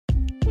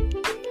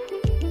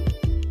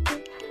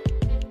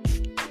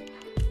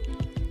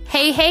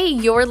Hey,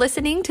 you're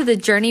listening to the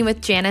Journey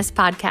with Janice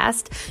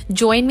podcast.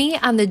 Join me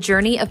on the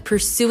journey of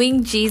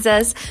pursuing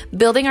Jesus,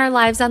 building our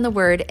lives on the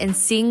Word, and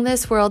seeing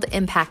this world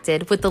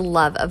impacted with the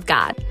love of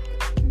God.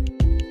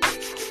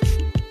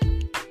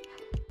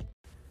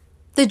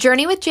 The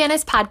Journey with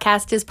Janice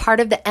podcast is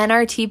part of the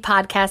NRT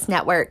Podcast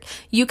Network.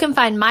 You can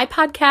find my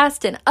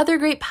podcast and other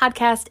great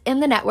podcasts in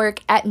the network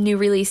at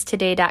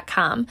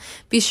newreleasetoday.com.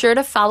 Be sure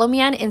to follow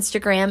me on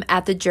Instagram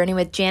at The Journey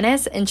with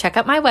Janice and check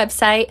out my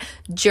website,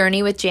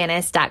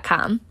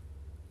 journeywithjanice.com.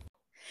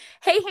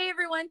 Hey,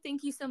 everyone.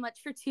 Thank you so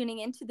much for tuning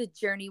in to the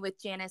Journey with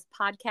Janice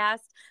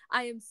podcast.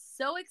 I am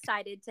so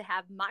excited to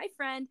have my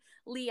friend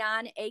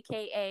Leon,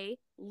 aka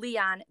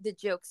Leon the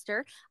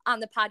Jokester, on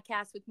the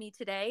podcast with me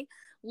today.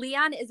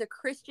 Leon is a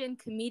Christian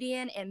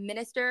comedian and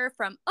minister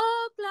from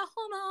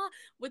Oklahoma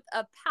with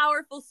a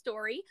powerful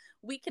story.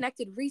 We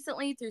connected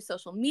recently through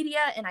social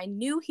media, and I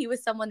knew he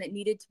was someone that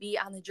needed to be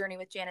on the Journey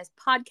with Janice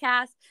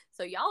podcast.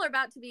 So y'all are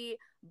about to be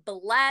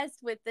blessed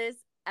with this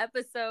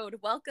episode.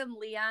 Welcome,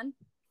 Leon.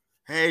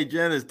 Hey,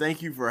 Janice,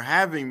 thank you for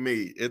having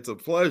me. It's a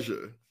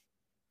pleasure.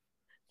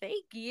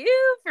 Thank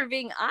you for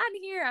being on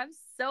here. I'm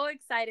so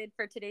excited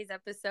for today's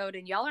episode,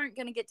 and y'all aren't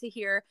going to get to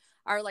hear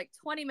our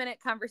 20-minute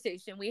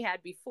conversation we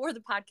had before the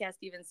podcast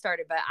even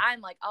started, but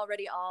I'm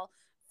already all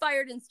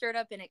fired and stirred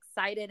up and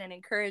excited and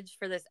encouraged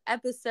for this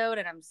episode,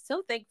 and I'm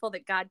so thankful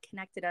that God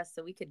connected us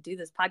so we could do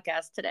this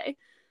podcast today.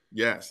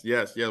 Yes.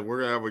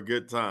 We're gonna have a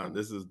good time.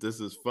 This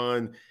is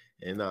fun,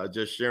 and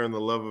just sharing the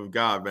love of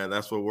God, man.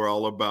 That's what we're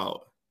all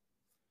about.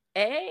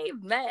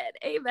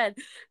 Amen.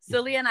 So,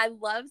 Leon, I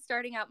love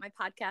starting out my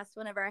podcast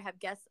whenever I have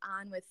guests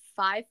on with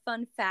 5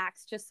 fun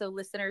facts, just so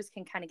listeners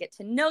can kind of get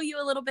to know you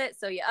a little bit.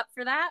 So you up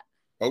for that?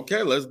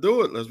 Okay, let's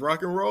do it. Let's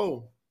rock and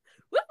roll.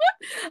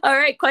 All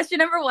right. Question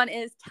number 1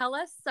 is, tell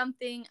us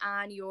something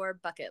on your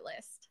bucket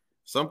list.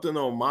 Something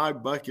on my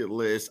bucket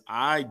list.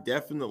 I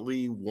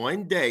definitely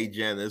one day,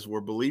 Janice, we're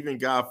believing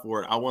God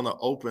for it. I want to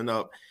open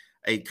up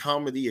a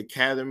comedy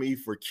academy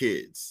for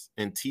kids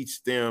and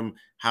teach them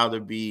how to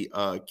be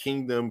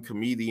kingdom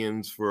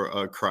comedians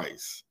for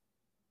Christ.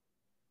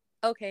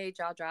 Okay,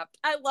 jaw dropped.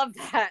 I love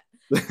that.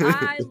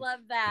 I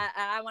love that.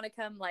 I want to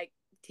come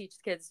teach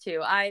kids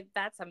too.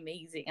 That's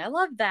amazing. I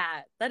love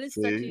that. That is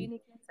such a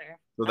unique answer.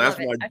 So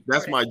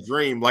that's my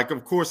dream.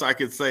 Of course I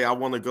could say I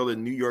want to go to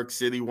New York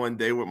City one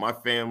day with my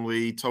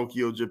family,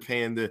 Tokyo,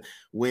 Japan, to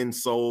win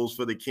souls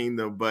for the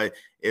kingdom. But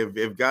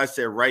if God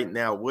said right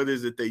now, what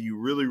is it that you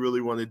really,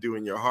 really want to do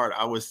in your heart?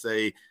 I would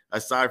say,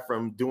 aside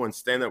from doing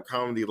stand-up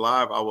comedy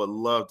live, I would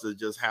love to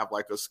just have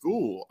a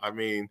school. I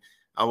mean,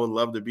 I would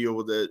love to be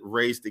able to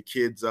raise the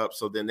kids up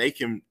so then they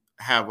can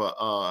have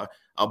a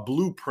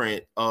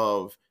blueprint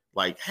of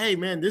hey,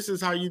 man, this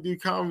is how you do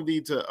comedy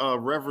to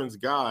reverence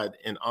God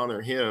and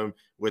honor him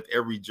with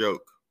every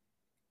joke.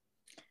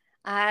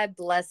 I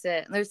bless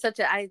it. There's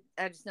I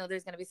just know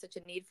there's going to be such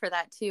a need for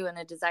that too, and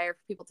a desire for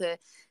people to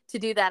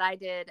do that. I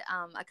did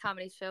a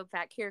comedy show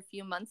back here a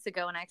few months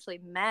ago, and I actually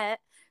met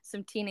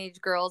some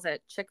teenage girls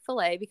at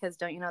Chick-fil-A, because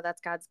don't you know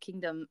that's God's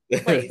kingdom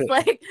place?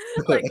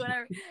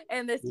 Whatever.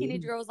 And this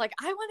teenage girl was like,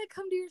 I want to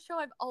come to your show.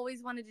 I've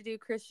always wanted to do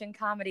Christian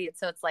comedy. And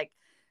so it's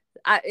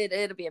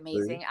it'll be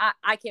amazing.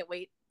 I can't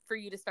wait for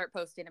you to start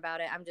posting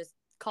about it. I'm just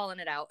calling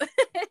it out.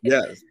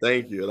 Yes,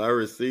 thank you. And I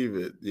receive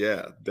it.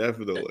 Yeah,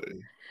 definitely.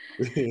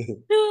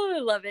 I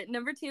love it.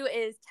 Number 2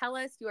 is, tell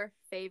us your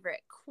favorite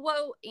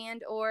quote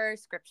and or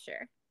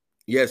scripture.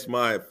 Yes,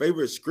 my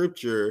favorite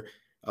scripture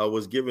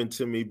was given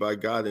to me by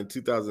God in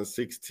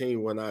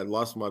 2016 when I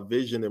lost my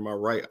vision in my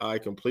right eye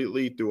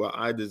completely through an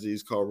eye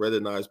disease called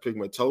retinitis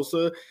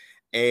pigmentosa.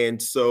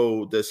 And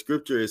so the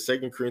scripture is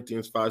 2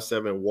 Corinthians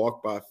 5:7,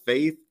 walk by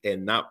faith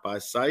and not by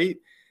sight.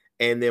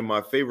 And then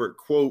my favorite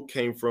quote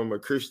came from a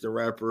Christian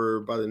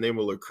rapper by the name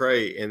of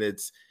Lecrae, and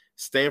it's,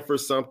 stand for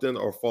something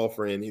or fall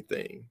for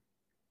anything.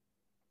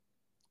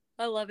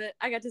 I love it.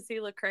 I got to see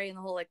Lecrae and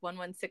the whole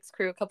 116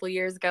 crew a couple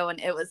years ago, and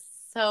it was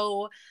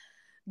so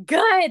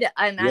good.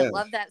 And yes. I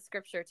love that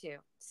scripture too.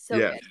 So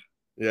good.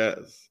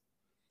 Yes.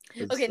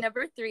 Okay,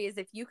 number 3 is,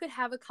 if you could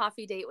have a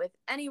coffee date with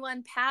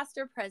anyone, past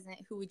or present,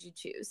 who would you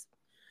choose?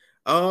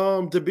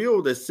 To be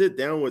able to sit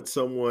down with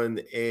someone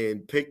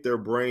and pick their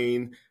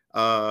brain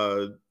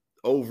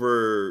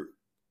over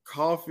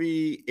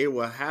coffee, it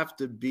will have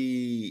to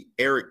be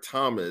Eric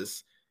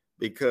Thomas,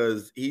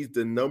 because he's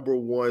the number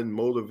 1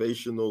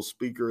 motivational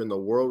speaker in the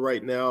world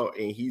right now,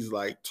 and he's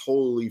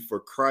totally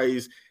for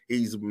Christ.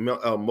 He's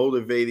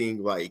motivating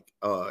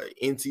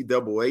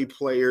NCAA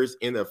players,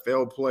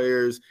 NFL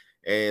players,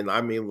 and I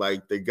mean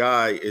the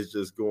guy is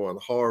just going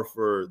hard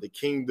for the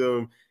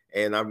kingdom.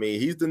 And I mean,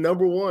 he's the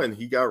number 1.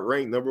 He got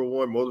ranked number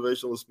 1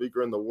 motivational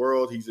speaker in the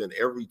world. He's in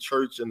every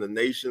church in the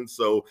nation.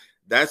 So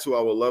that's who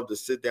I would love to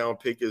sit down,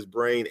 pick his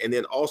brain. And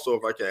then also,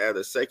 if I can add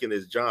a second,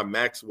 is John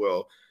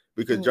Maxwell,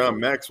 because John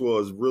Maxwell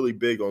is really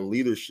big on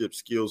leadership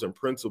skills and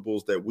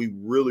principles that we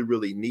really,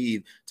 really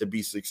need to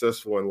be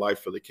successful in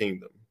life for the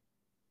kingdom.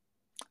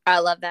 I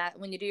love that.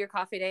 When you do your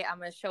coffee date, I'm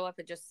going to show up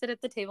and just sit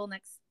at the table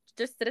next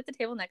just sit at the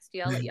table next to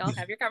you. I'll let y'all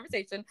have your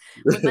conversation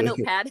with my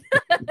notepad.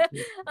 I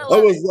I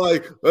love was it.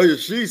 like, oh,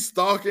 is she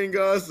stalking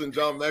us? And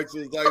John Max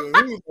was like,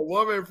 who's the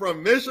woman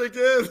from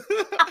Michigan?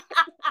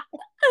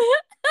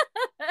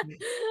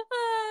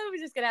 We're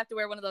just gonna have to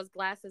wear one of those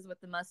glasses with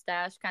the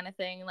mustache kind of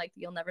thing, like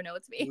you'll never know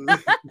it's me.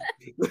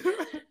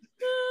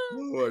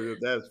 Oh,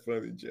 that's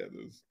funny,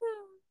 Janice.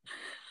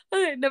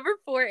 Okay, number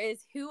 4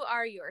 is, who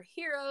are your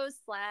heroes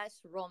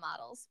 / role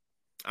models?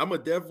 I'm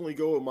gonna definitely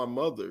go with my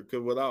mother,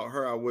 because without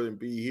her, I wouldn't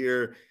be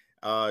here.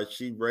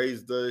 She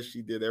raised us.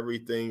 She did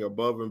everything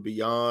above and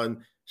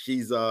beyond.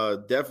 She's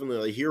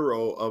definitely a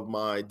hero of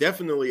mine.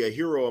 Definitely a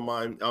hero of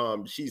mine.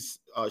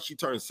 She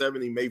turned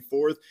 70 May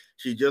 4th.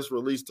 She just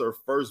released her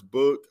first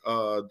book.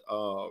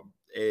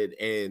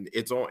 And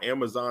it's on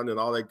Amazon and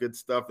all that good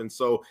stuff. And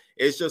so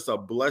it's just a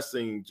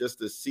blessing just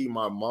to see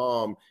my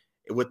mom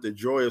with the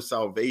joy of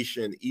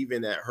salvation,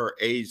 even at her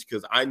age,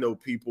 because I know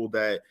people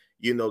that,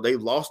 they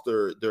lost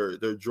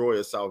their joy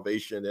of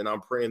salvation, and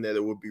I'm praying that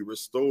it would be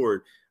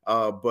restored.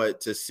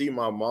 But to see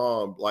my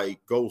mom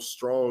like go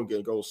strong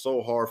and go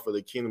so hard for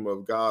the kingdom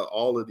of God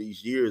all of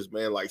these years,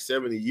 man, like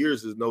 70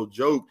 years is no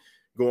joke,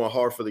 going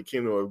hard for the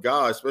kingdom of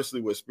God,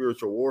 especially with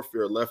spiritual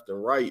warfare left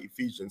and right.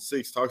 Ephesians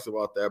 6 talks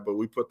about that, but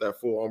we put that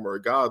full armor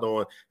of God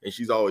on, and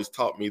she's always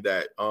taught me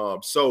that.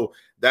 So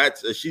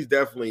that's she's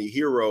definitely a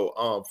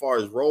hero. Far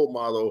as role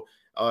model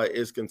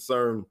is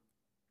concerned,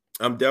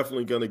 I'm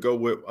definitely going to go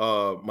with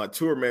my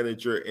tour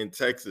manager in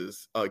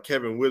Texas,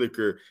 Kevin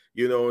Whitaker.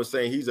 You know what I'm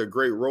saying? He's a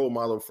great role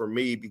model for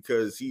me,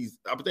 because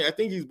I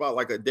think he's about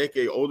like a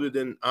decade older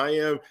than I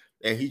am.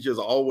 And he just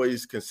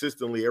always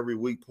consistently every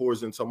week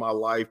pours into my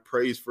life,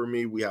 prays for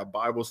me. We have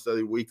Bible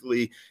study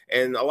weekly.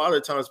 And a lot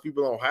of times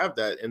people don't have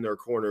that in their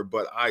corner,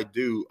 but I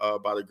do,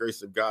 by the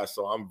grace of God.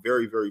 So I'm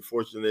very, very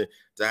fortunate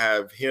to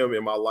have him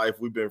in my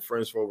life. We've been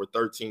friends for over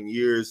 13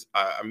 years.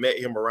 I met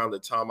him around the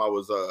time I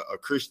was a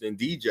Christian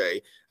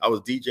DJ. I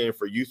was DJing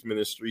for youth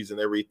ministries and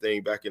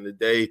everything back in the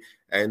day.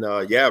 And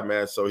yeah,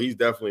 man, so he's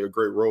definitely a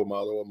great role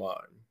model of mine.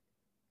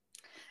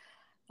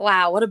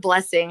 Wow, what a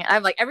blessing.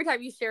 I'm like, every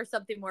time you share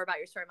something more about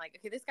your story, I'm like,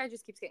 okay, this guy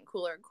just keeps getting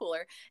cooler and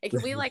cooler. And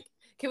can we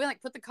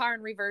put the car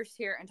in reverse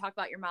here and talk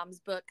about your mom's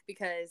book?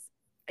 Because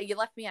you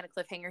left me on a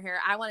cliffhanger here.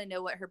 I want to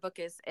know what her book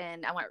is,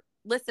 and I want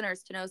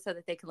listeners to know so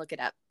that they can look it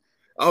up.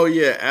 Oh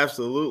yeah,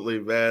 absolutely,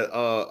 man.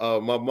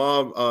 My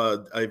mom,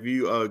 if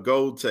you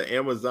go to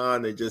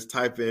Amazon and just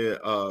type in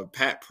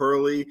Pat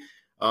Purley,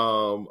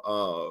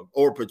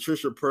 or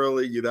Patricia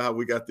Purley, you know how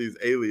we got these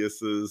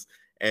aliases,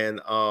 and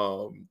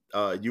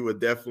you would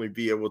definitely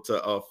be able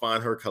to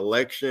find her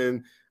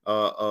collection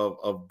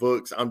of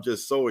books. I'm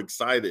just so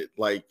excited.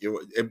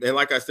 And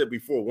like I said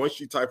before, once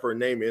you type her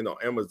name in on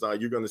Amazon,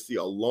 you're going to see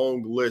a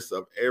long list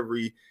of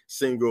every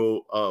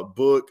single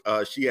book.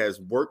 She has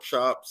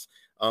workshops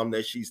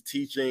that she's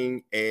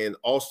teaching. And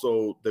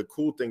also the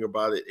cool thing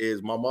about it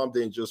is my mom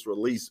didn't just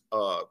release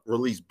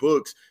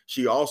books.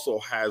 She also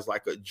has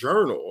like a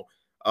journal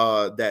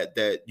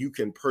that you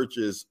can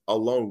purchase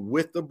along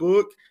with the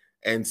book.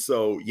 And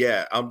so,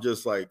 yeah, I'm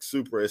just like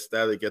super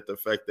ecstatic at the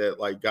fact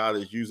that like God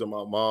is using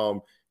my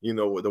mom,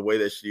 the way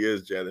that she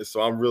is, Janice.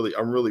 So I'm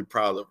really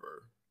proud of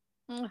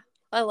her.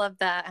 I love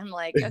that. I'm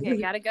like, okay, I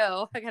gotta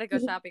go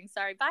shopping.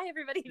 Sorry. Bye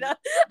everybody. I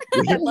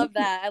love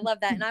that.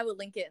 And I will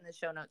link it in the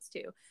show notes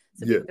too,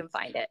 so people can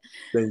find it.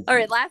 All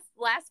right.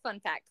 Last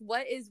fun fact.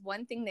 What is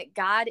one thing that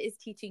God is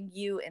teaching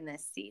you in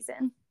this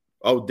season?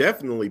 Oh,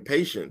 definitely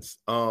patience.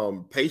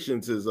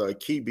 Patience is a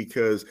key,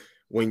 because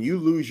when you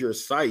lose your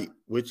sight,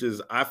 which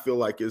is, I feel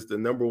like is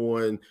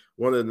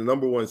one of the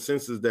number one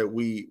senses that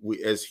we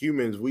as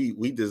humans,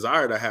 we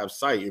desire to have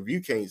sight. If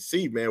you can't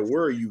see, man,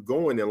 where are you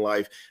going in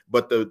life?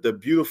 But the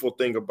beautiful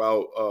thing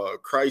about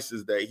Christ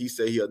is that he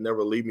said he'll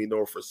never leave me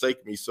nor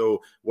forsake me.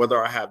 So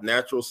whether I have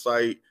natural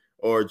sight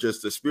or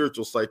just the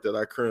spiritual sight that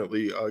I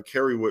currently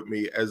carry with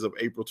me as of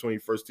April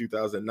 21st,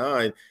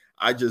 2009,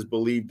 I just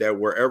believe that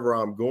wherever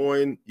I'm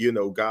going,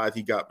 God,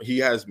 he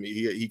has me,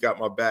 he got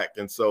my back.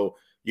 And so,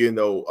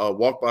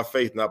 walk by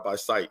faith, not by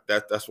sight.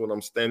 That's what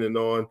I'm standing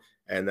on.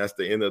 And that's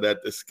the end of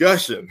that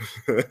discussion.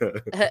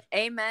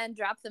 Amen.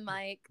 Drop the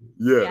mic.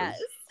 Yes.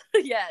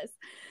 Yes.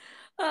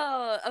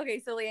 Oh, okay.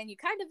 So Leanne, you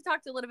kind of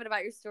talked a little bit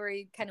about your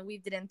story, kind of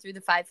weaved it in through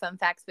the 5 fun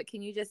facts, but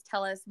can you just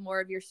tell us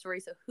more of your story?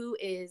 So who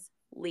is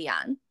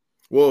Leon?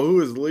 Well, who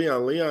is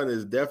Leon? Leon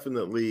is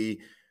definitely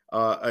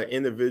an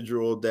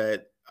individual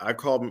that I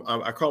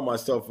call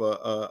myself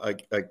a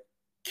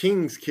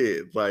king's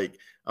kid. Like,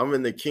 I'm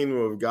in the kingdom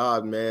of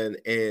God, man,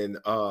 and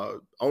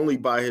only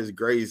by his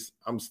grace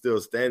I'm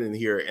still standing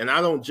here. And I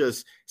don't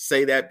just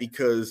say that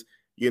because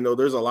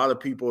there's a lot of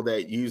people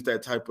that use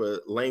that type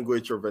of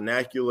language or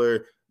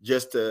vernacular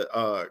just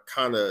to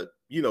kind of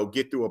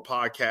get through a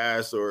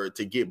podcast or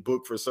to get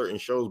booked for certain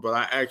shows. But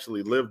I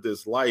actually live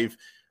this life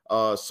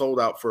sold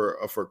out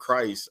for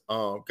Christ.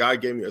 God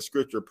gave me a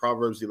scripture,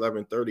 Proverbs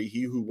 11:30.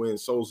 He who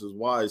wins souls is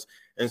wise.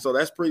 And so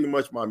that's pretty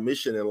much my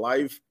mission in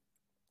life,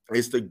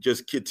 is to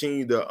just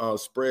continue to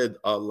spread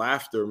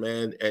laughter,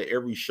 man, at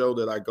every show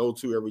that I go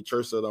to, every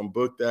church that I'm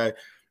booked at.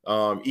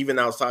 Even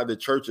outside the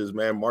churches,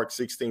 man, Mark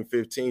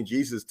 16:15,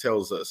 Jesus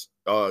tells us,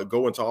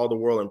 go into all the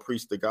world and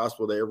preach the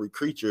gospel to every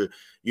creature.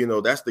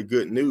 That's the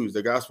good news.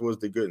 The gospel is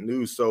the good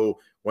news. So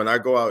when I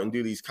go out and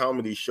do these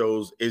comedy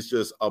shows, it's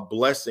just a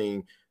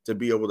blessing to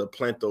be able to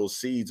plant those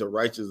seeds of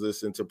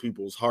righteousness into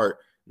people's heart.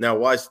 Now,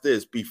 watch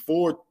this.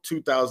 Before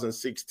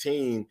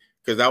 2016,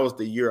 because that was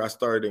the year I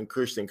started in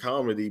Christian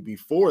comedy.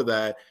 Before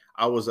that,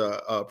 I was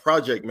a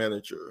project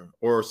manager,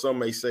 or some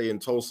may say in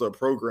Tulsa, a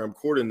program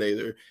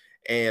coordinator,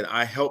 and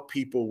I help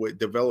people with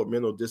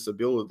developmental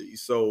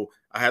disabilities. So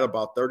I had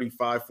about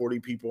 35, 40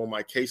 people on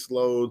my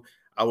caseload.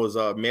 I was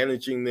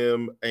managing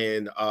them,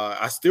 and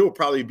I still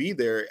probably be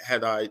there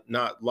had I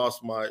not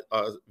lost my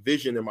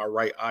vision in my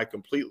right eye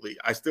completely.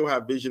 I still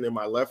have vision in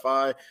my left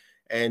eye,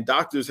 and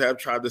doctors have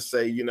tried to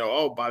say,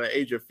 oh, by the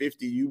age of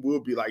 50, you will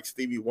be like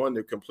Stevie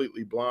Wonder,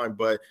 completely blind.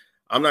 But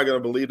I'm not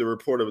going to believe the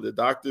report of the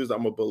doctors.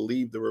 I'm going to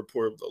believe the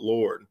report of the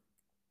Lord.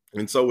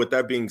 And so with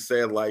that being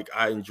said, like,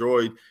 I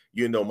enjoyed,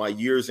 my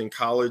years in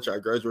college. I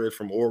graduated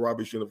from Oral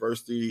Roberts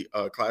University,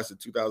 class of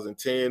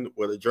 2010,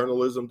 with a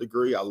journalism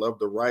degree. I love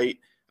to write.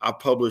 I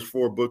published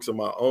 4 books of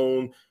my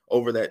own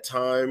over that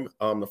time.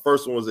 The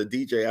first one was a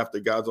DJ after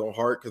God's own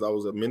heart, because I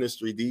was a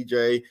ministry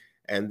DJ.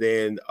 And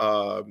then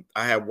I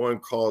had one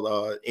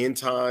called End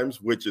Times,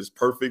 which is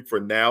perfect for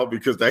now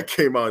because that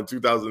came out in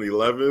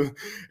 2011.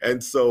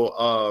 And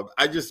so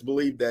I just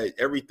believe that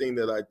everything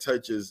that I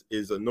touch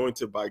is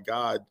anointed by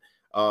God.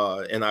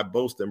 And I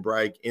boast and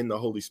brag in the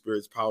Holy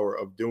Spirit's power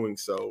of doing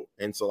so.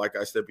 And so, like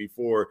I said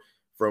before,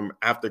 from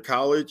after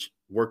college,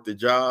 worked the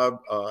job,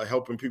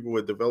 helping people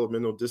with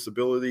developmental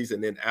disabilities.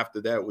 And then after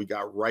that, we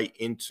got right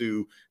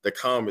into the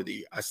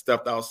comedy. I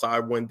stepped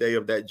outside one day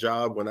of that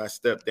job when I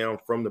stepped down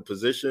from the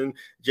position,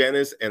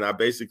 Janice, and I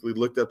basically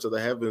looked up to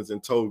the heavens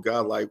and told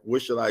God, like,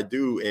 what should I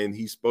do? And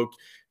he spoke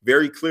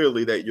very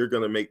clearly that you're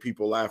going to make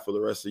people laugh for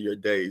the rest of your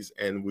days.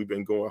 And we've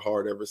been going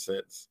hard ever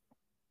since.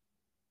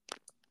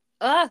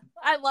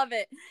 I love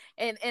it.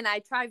 And I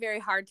try very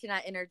hard to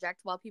not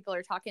interject while people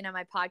are talking on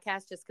my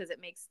podcast, just because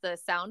it makes the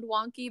sound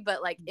wonky.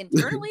 But like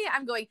internally,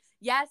 I'm going,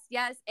 yes,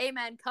 yes,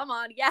 amen. Come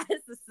on. Yes,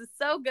 this is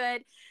so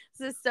good.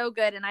 This is so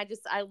good. And I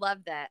love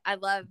that. I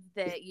love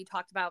that you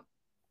talked about,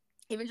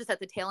 even just at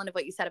the tail end of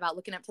what you said about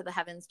looking up to the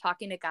heavens,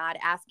 talking to God,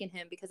 asking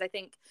him, because I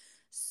think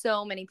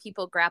so many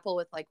people grapple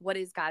with like, what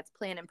is God's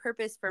plan and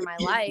purpose for my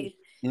life?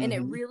 Mm-hmm. And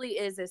it really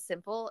is as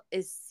simple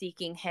as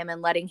seeking him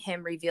and letting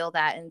him reveal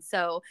that. And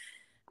so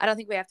I don't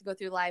think we have to go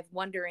through life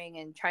wondering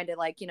and trying to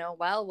like,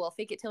 well, we'll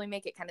fake it till we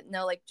make it kind of.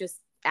 No, like,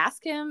 just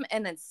ask him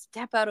and then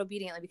step out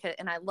obediently.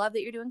 And I love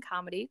that you're doing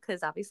comedy,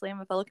 because obviously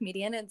I'm a fellow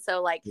comedian. And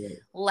so like,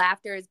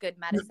 laughter is good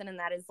medicine. And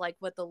that is like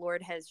what the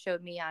Lord has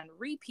showed me on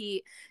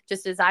repeat,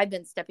 just as I've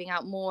been stepping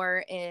out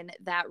more in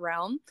that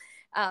realm.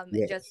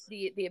 Just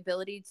the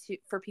ability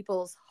for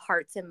people's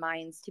hearts and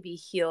minds to be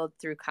healed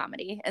through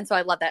comedy. And so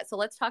I love that. So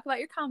let's talk about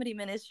your comedy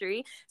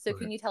ministry. So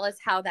can you tell us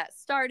how that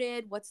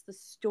started? What's the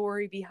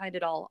story behind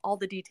it all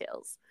the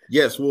details?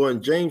 Yes. Well,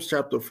 in James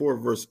chapter 4,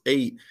 verse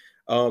 8,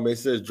 it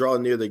says, draw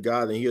near to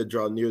God and he'll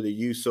draw near to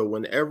you. So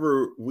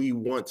whenever we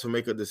want to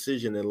make a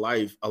decision in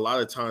life, a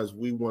lot of times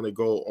we want to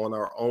go on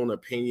our own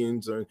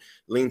opinions and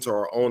lean to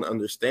our own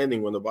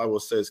understanding, when the Bible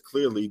says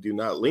clearly, do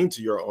not lean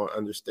to your own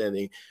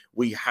understanding.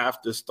 We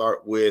have to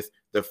start with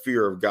the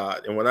fear of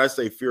God. And when I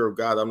say fear of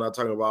God, I'm not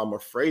talking about I'm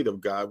afraid of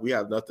God. We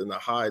have nothing to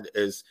hide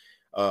as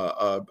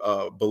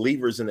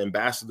believers and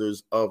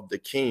ambassadors of the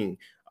King.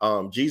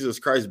 Jesus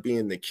Christ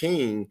being the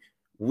King,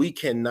 we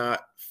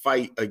cannot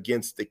fight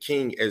against the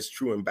King as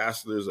true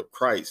ambassadors of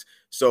Christ.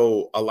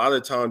 So a lot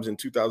of times in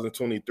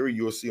 2023,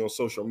 you'll see on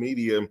social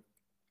media,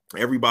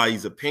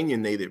 everybody's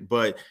opinionated,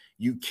 but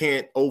you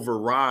can't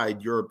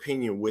override your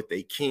opinion with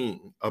a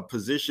king. A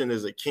position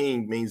as a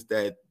king means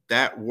that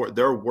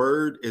their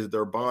word is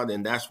their bond,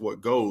 and that's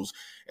what goes.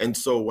 And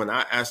so when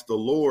I asked the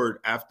Lord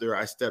after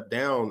I stepped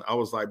down, I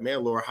was like,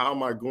 man, Lord, how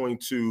am I going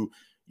to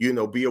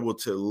be able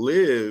to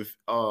live?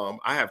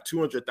 I have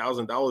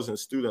 $200,000 in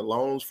student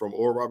loans from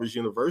Oral Roberts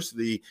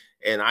University,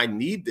 and I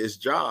need this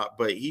job.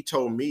 But he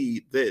told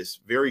me this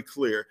very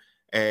clear,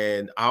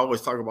 and I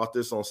always talk about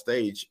this on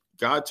stage.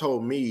 God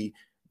told me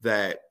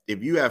that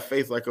if you have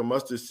faith like a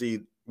mustard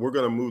seed, we're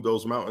going to move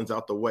those mountains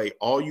out the way.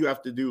 All you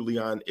have to do,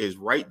 Leon, is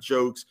write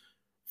jokes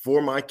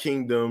for my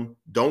kingdom.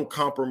 Don't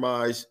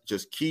compromise.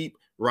 Just keep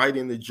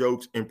writing the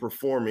jokes and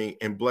performing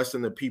and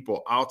blessing the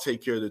people. I'll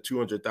take care of the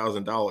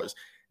 $200,000.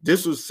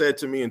 This was said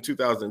to me in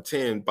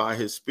 2010 by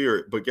his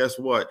spirit. But guess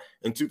what?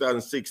 In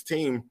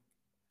 2016,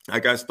 I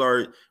got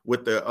started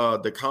with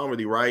the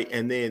comedy, right?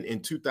 And then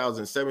in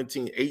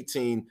 2017,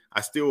 18,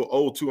 I still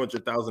owe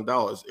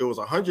 $200,000. It was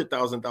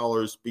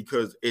 $100,000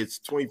 because it's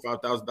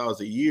 $25,000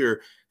 a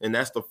year, and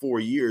that's the 4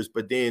 years.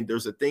 But then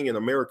there's a thing in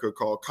America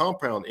called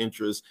compound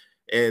interest.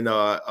 And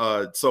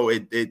so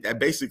it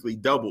basically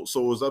doubled.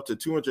 So it was up to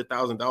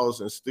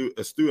 $200,000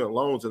 in student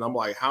loans. And I'm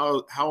like,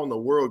 how in the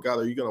world, God,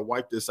 are you going to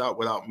wipe this out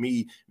without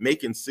me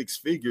making 6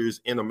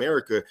 figures in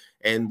America?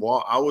 And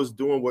while I was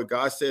doing what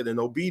God said in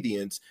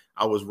obedience,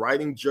 I was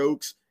writing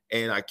jokes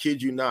And I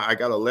kid you not, I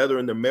got a letter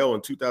in the mail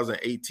in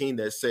 2018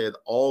 that said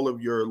all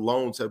of your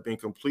loans have been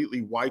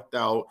completely wiped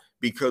out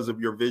because of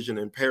your vision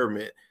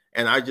impairment.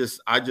 And I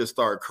just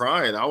started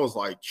crying. I was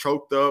like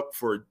choked up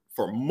for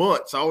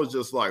months. I was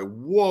just like,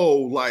 whoa,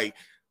 like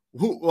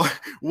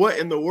what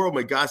in the world?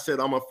 But God said,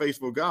 I'm a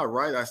faithful God,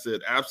 right? I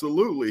said,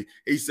 absolutely.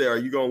 He said, are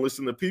you going to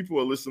listen to people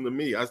or listen to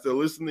me? I said,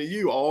 listen to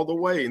you all the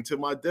way until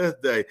my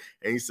death day.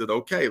 And he said,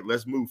 okay,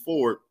 let's move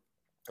forward.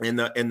 And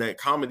that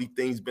comedy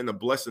thing's been a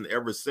blessing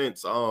ever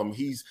since.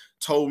 He's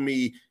told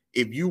me,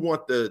 if you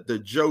want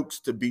the jokes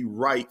to be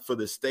right for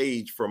the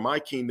stage for my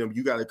kingdom,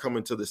 you got to come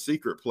into the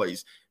secret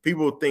place.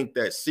 People think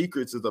that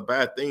secrets is a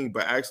bad thing,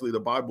 but actually the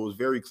Bible is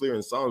very clear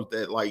in Psalms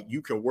that like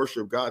you can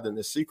worship God in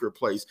the secret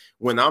place.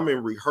 When I'm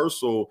in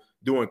rehearsal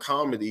doing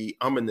comedy,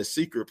 I'm in the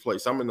secret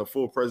place. I'm in the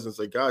full presence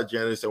of God,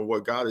 Janice. And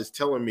what God is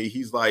telling me,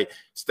 he's like,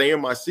 stay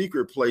in my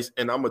secret place.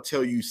 And I'm going to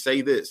tell you,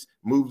 say this,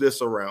 move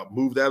this around,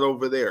 move that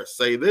over there,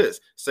 say this,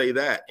 say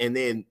that. And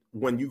then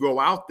when you go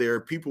out there,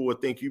 people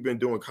would think you've been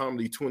doing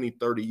comedy 20,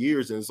 30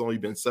 years, and it's only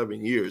been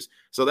 7 years.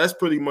 So that's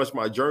pretty much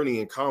my journey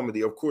in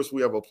comedy. Of course,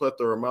 we have a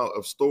plethora amount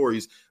of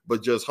stories,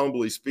 but just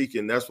humbly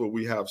speaking, that's what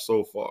we have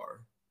so far.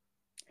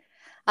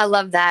 I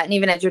love that. And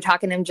even as you're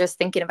talking, I'm just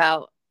thinking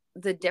about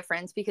the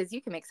difference, because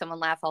you can make someone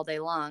laugh all day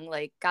long.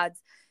 Like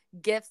God's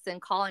gifts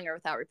and calling are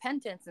without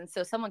repentance. And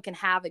so someone can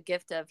have a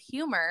gift of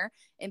humor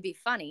and be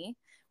funny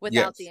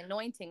without the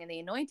anointing. And the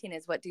anointing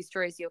is what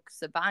destroys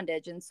yokes of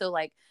bondage. And so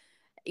like,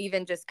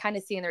 even just kind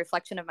of seeing the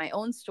reflection of my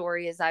own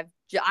story is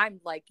I'm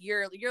like,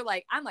 you're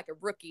like, I'm like a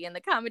rookie in the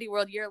comedy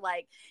world. You're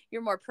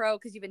more pro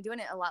because you've been doing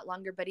it a lot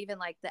longer. But even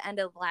like the end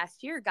of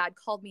last year, God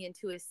called me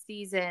into a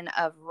season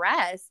of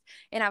rest.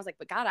 And I was like,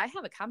 but God, I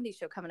have a comedy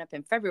show coming up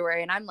in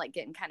February. And I'm like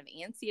getting kind of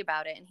antsy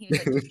about it. And he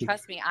was like, just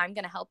trust me, I'm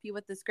going to help you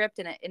with the script.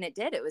 And it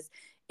did. It was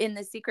in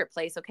the secret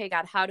place. Okay,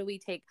 God, how do we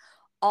take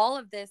all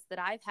of this that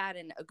I've had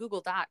in a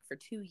Google Doc for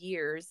 2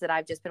 years that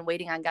I've just been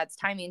waiting on God's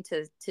timing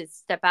to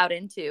step out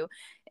into.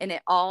 And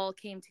it all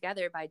came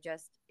together by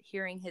just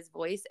hearing his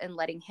voice and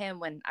letting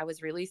him, when I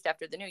was released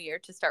after the new year,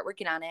 to start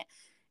working on it.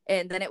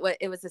 And then it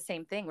was the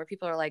same thing where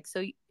people are like,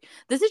 so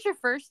this is your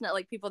first,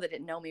 like people that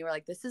didn't know me were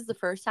like, this is the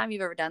first time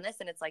you've ever done this.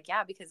 And it's like,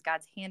 yeah, because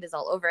God's hand is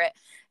all over it.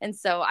 And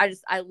so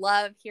I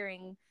love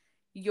hearing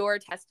your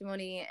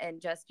testimony and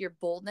just your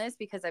boldness,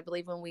 because I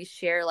believe when we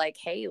share like,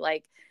 hey,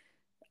 like,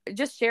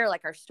 just share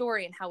like our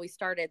story and how we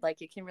started,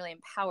 like it can really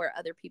empower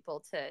other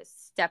people to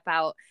step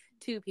out,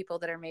 to people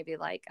that are maybe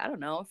like, I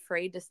don't know,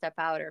 afraid to step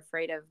out or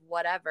afraid of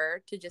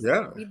whatever, to just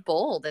be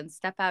bold and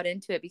step out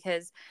into it.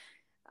 Because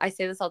I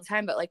say this all the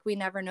time, but like, we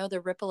never know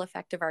the ripple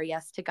effect of our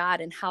yes to God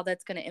and how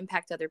that's going to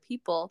impact other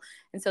people.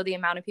 And so the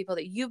amount of people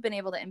that you've been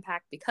able to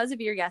impact because of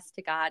your yes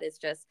to God is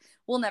just,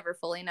 we'll never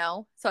fully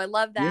know. So I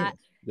love that.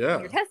 Yeah.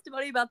 Your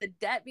testimony about the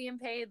debt being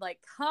paid, like,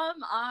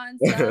 come on,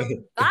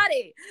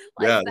 somebody.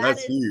 Like,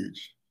 that's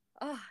huge.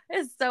 Oh,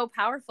 it's so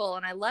powerful.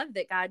 And I love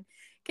that God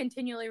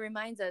continually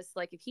reminds us,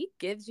 like, if he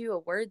gives you a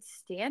word,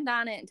 stand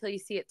on it until you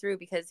see it through,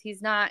 because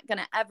he's not going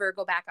to ever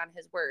go back on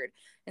his word.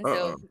 And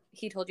so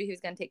he told you he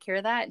was going to take care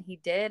of that, and he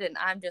did. And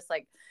I'm just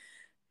like,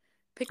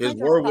 his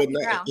word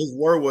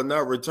will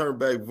not return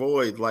back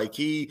void.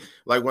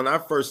 Like when I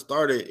first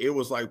started, it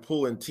was like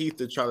pulling teeth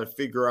to try to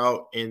figure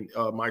out and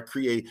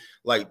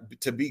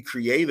to be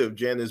creative,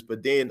 Janice.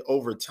 But then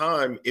over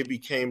time, it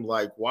became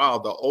like, wow,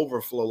 the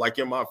overflow. Like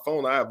in my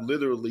phone, I have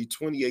literally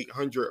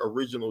 2,800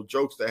 original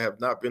jokes that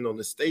have not been on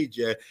the stage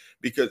yet,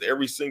 because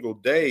every single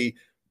day,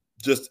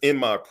 just in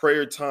my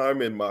prayer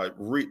time and my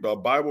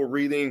Bible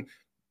reading,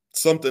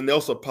 something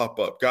else will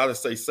pop up. Gotta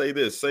say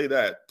this, say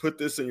that, put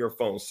this in your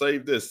phone,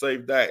 save this,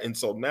 save that. And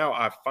so now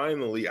I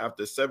finally,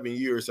 after 7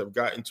 years, have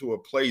gotten to a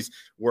place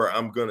where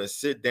I'm gonna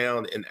sit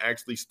down and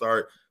actually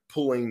start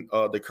pulling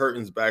the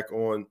curtains back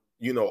on,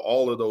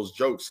 all of those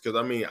jokes. Because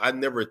I mean, I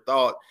never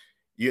thought,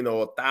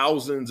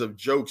 thousands of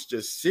jokes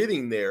just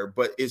sitting there,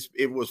 but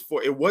it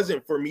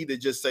wasn't for me to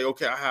just say,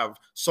 okay, I have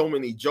so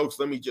many jokes,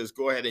 let me just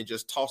go ahead and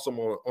just toss them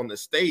on the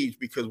stage,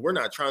 because we're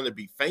not trying to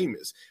be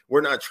famous. We're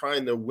not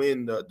trying to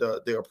win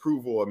the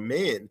approval of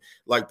men.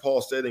 Like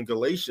Paul said in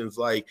Galatians,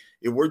 like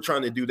if we're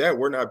trying to do that,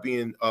 we're not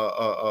being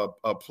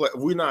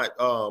we're not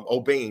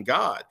obeying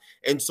God.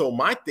 And so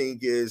my thing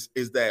is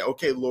that,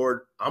 okay,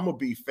 Lord, I'm gonna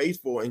be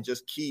faithful and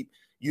just keep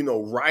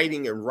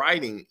writing and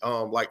writing,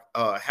 like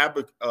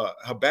Habakkuk.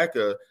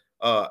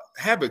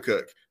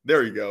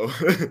 There you go.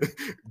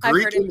 I've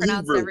heard it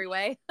pronounced every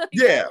way.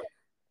 Yeah.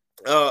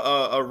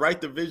 Write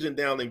the vision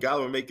down, and God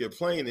will make it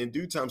plain in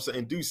due time, so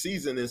in due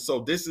season. And so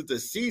this is the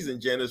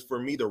season, Janice, for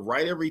me to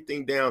write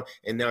everything down.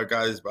 And now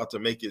God is about to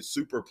make it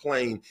super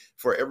plain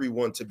for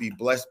everyone to be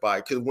blessed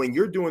by. Because when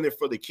you're doing it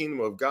for the kingdom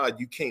of God,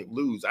 you can't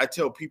lose. I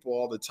tell people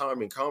all the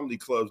time in comedy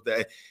clubs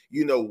that,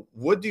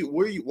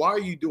 why are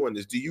you doing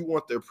this? Do you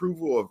want the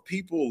approval of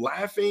people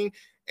laughing?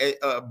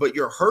 But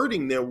you're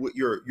hurting them with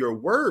your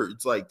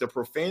words, like the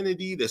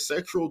profanity, the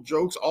sexual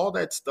jokes, all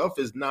that stuff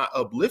is not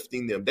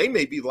uplifting them. They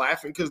may be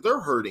laughing because they're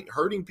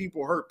hurting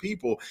people hurt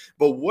people.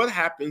 But what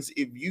happens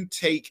if you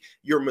take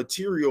your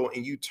material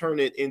and you turn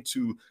it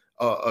into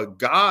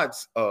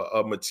God's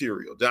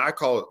material. That I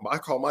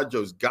call my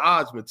jokes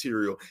God's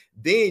material.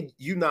 Then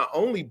you not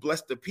only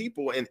bless the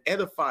people and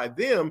edify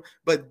them,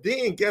 but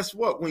then guess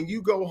what? When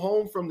you go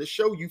home from the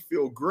show, you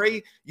feel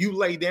great. You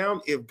lay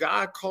down. If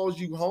God calls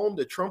you home,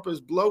 the trumpets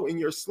blow in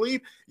your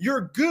sleep,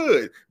 you're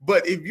good.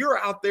 But if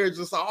you're out there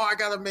just like, oh, I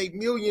got to make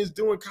millions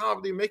doing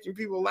comedy, making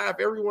people laugh,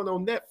 everyone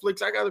on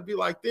Netflix, I got to be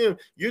like them.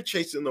 You're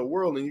chasing the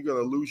world and you're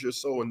going to lose your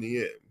soul in the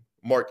end.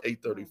 Mark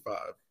 8:35.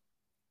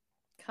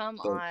 Come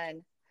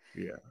on.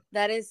 Yeah.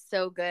 That is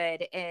so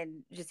good.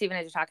 And just even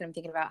as you're talking, I'm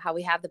thinking about how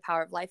we have the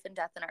power of life and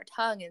death in our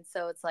tongue. And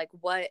so it's like,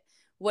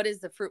 what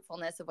is the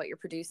fruitfulness of what you're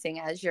producing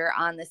as you're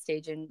on the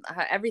stage? And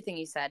everything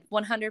you said,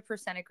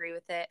 100% agree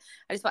with it.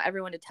 I just want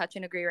everyone to touch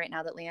and agree right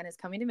now that Leon is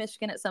coming to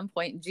Michigan at some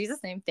point. In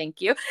Jesus' name, thank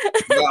you.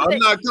 No, I'm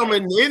not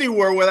coming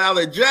anywhere without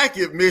a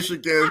jacket,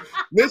 Michigan.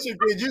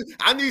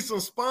 I need some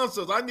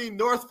sponsors. I need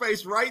North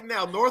Face right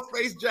now. North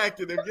Face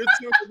jacket. If you're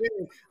tuning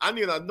in, I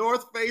need a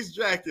North Face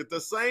jacket. The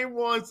same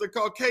ones the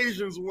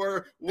Caucasians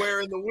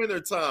wear in the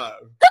wintertime.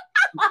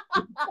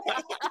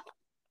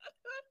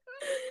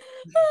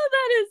 Oh,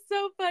 that is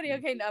so funny.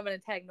 Okay, now I'm gonna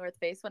tag North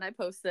Face when I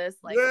post this.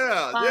 Like,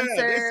 yeah. They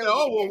say,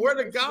 oh, well, wear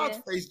the God's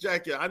God's Face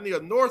jacket. I need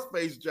a North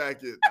Face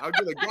jacket. I'll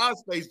get a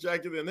God's Face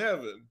jacket in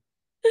heaven.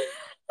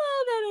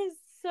 Oh, that is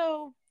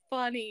so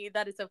funny.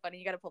 That is so funny.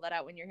 You got to pull that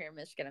out when you're here in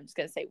Michigan. I'm just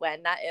gonna say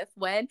when, not if.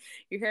 When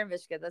you're here in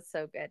Michigan, that's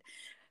so good.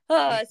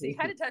 So you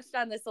kind of touched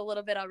on this a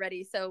little bit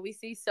already. So we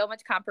see so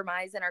much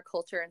compromise in our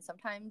culture, and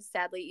sometimes,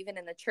 sadly, even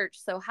in the church.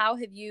 So how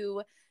have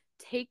you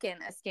taken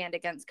a stand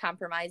against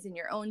compromise in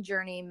your own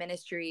journey,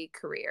 ministry,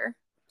 career?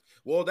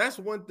 Well, that's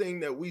one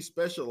thing that we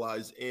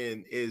specialize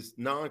in is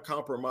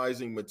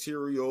non-compromising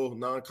material,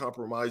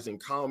 non-compromising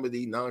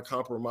comedy,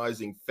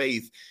 non-compromising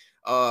faith.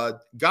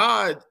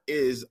 God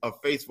is a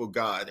faithful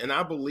God. And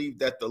I believe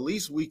that the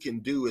least we can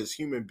do as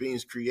human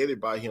beings created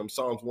by him,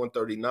 Psalms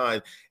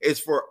 139, is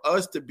for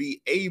us to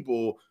be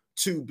able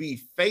to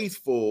be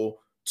faithful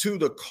to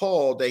the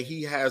call that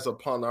he has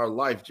upon our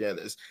life,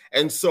 Janice.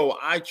 And so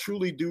I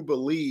truly do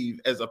believe,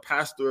 as a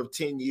pastor of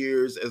 10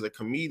 years, as a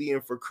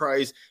comedian for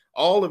Christ,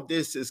 all of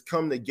this has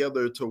come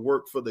together to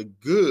work for the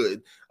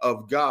good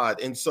of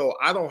God. And so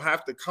I don't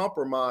have to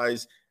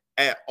compromise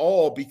at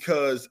all,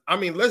 because I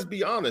mean, let's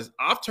be honest,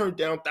 I've turned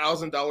down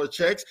 $1,000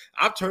 checks.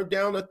 I've turned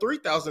down a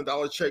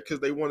 $3,000 check because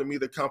they wanted me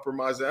to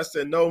compromise. And I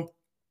said, no,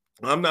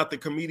 I'm not the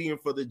comedian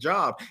for the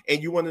job.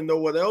 And you want to know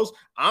what else?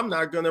 I'm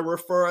not going to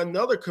refer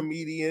another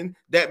comedian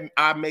that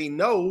I may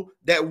know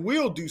that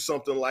will do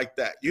something like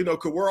that,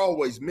 because we're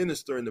always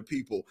ministering to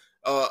people.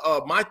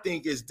 My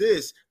thing is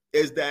this,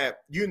 is that,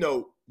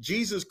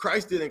 Jesus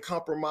Christ didn't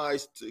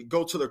compromise to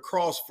go to the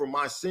cross for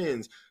my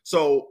sins.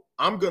 So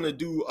I'm going to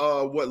do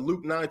what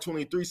Luke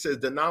 9:23 says,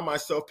 deny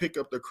myself, pick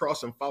up the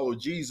cross and follow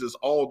Jesus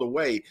all the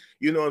way.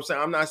 You know what I'm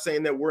saying? I'm not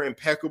saying that we're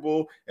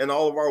impeccable in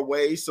all of our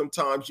ways.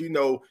 Sometimes,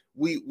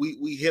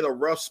 we hit a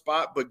rough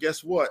spot, but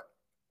guess what?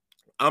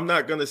 I'm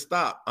not going to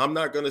stop. I'm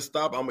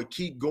going to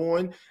keep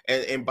going.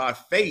 And by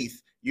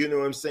faith, you know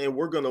what I'm saying,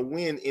 we're going to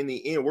win in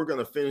the end. We're going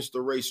to finish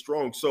the race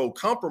strong. So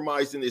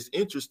compromising is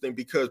interesting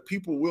because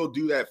people will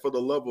do that for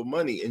the love of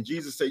money. And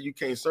Jesus said you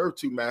can't serve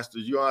two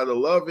masters. You either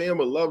love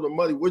him or love the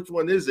money. Which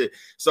one is it?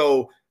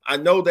 So I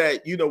know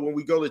that, when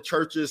we go to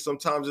churches,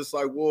 sometimes it's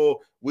like,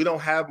 well, we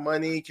don't have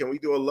money. Can we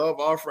do a love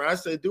offering? I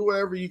say, do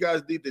whatever you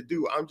guys need to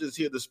do. I'm just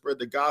here to spread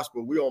the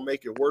gospel. We don't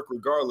make it work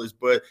regardless.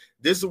 But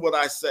this is what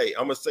I say.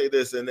 I'm going to say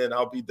this and then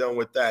I'll be done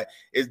with that,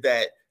 is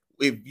that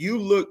if you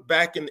look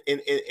back in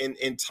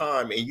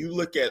time and you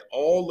look at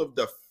all of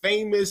the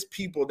famous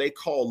people they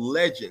call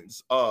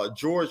legends,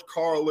 George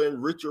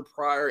Carlin, Richard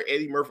Pryor,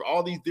 Eddie Murphy,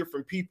 all these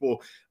different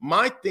people,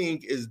 my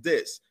thing is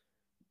this.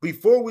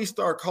 Before we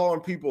start calling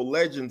people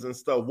legends and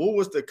stuff, what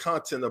was the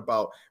content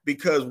about?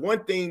 Because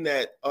one thing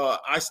that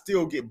I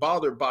still get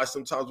bothered by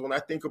sometimes when I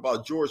think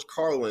about George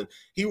Carlin,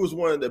 he was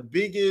one of the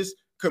biggest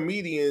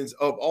comedians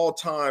of all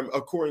time,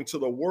 according to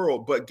the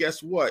world. But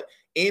guess what?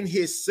 In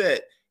his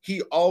set,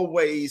 he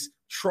always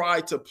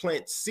tried to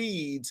plant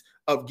seeds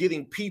of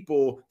getting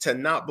people to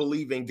not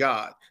believe in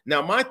God.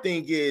 Now, my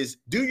thing is,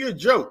 do your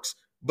jokes.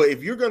 But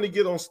if you're going to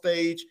get on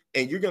stage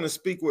and you're going to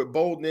speak with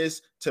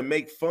boldness to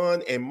make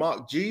fun and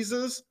mock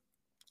Jesus,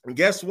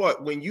 guess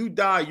what? When you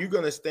die, you're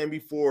going to stand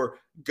before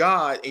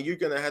God and you're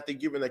going to have to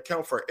give an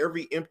account for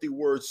every empty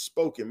word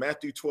spoken.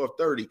 Matthew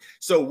 12:30.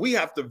 So we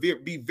have to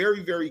be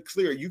very, very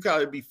clear. You got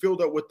to be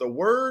filled up with the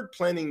word,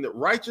 planting the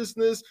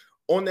righteousness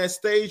on that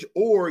stage,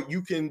 or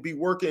you can be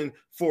working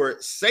for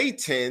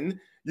Satan,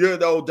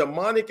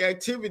 demonic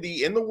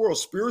activity in the world,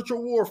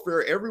 spiritual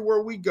warfare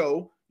everywhere we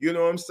go. You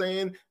know what I'm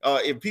saying?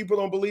 If people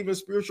don't believe in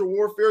spiritual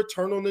warfare,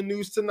 turn on the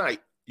news tonight.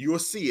 You'll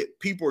see it.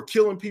 People are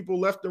killing people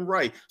left and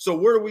right. So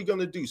what are we going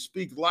to do?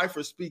 Speak life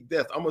or speak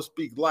death? I'm going to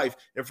speak life.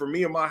 And for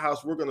me and my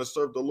house, we're going to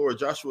serve the Lord.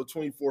 Joshua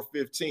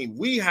 24:15.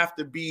 We have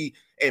to be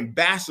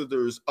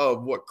ambassadors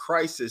of what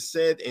Christ has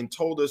said and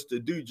told us to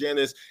do,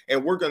 Janice.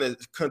 And we're going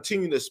to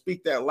continue to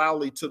speak that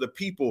loudly to the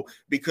people,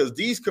 because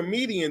these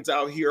comedians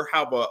out here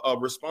have a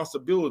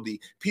responsibility.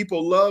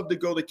 People love to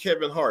go to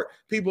Kevin Hart.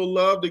 People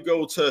love to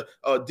go to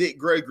Dick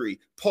Gregory,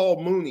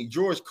 Paul Mooney,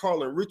 George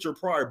Carlin, Richard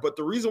Pryor. But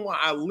the reason why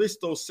I list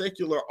those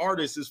secular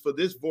artists is for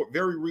this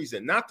very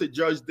reason, not to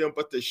judge them,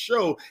 but to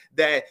show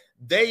that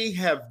they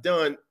have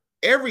done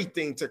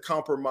everything to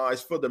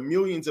compromise for the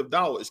millions of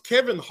dollars.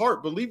 Kevin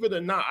Hart, believe it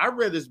or not, I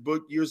read his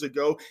book years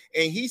ago,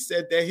 and he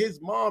said that his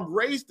mom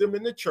raised him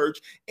in the church.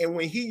 And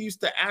when he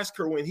used to ask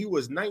her when he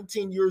was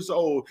 19 years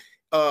old,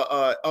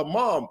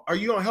 Mom, are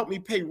you gonna help me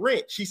pay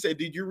rent? She said,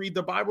 did you read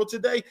the Bible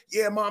today?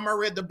 Yeah, Mom, I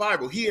read the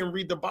Bible. He didn't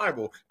read the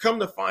Bible. Come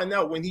to find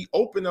out, when he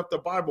opened up the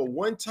Bible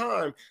one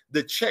time,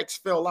 the checks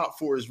fell out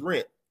for his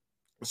rent.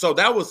 So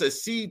that was a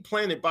seed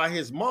planted by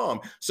his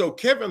mom. So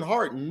Kevin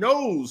Hart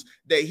knows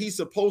that he's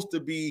supposed to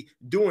be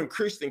doing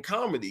Christian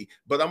comedy.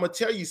 But I'm going to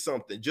tell you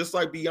something. Just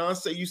like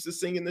Beyonce used to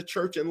sing in the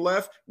church and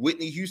left,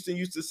 Whitney Houston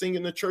used to sing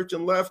in the church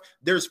and left,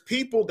 there's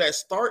people that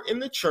start in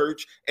the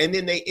church and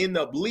then they end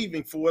up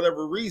leaving for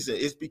whatever reason.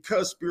 It's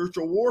because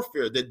spiritual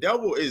warfare. The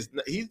devil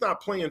he's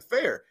not playing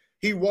fair.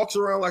 He walks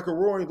around like a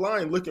roaring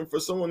lion looking for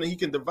someone that he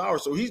can devour.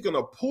 So he's going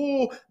to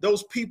pull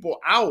those people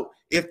out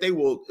if they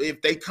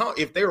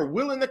are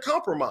willing to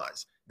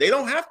compromise. They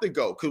don't have to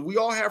go, because we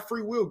all have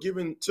free will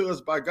given to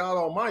us by God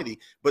Almighty.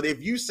 But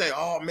if you say,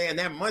 oh man,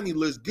 that money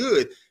looks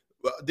good,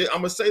 I'm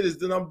going to say this,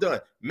 then I'm done.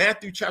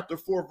 Matthew chapter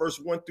 4, verse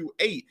 1 through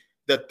 8,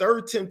 the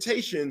third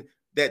temptation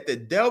that the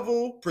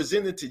devil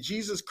presented to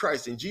Jesus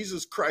Christ, and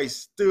Jesus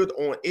Christ stood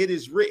on, it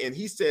is written.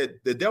 He said,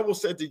 the devil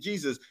said to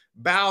Jesus,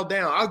 bow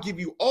down. I'll give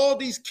you all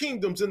these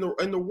kingdoms in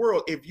the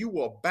world if you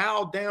will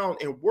bow down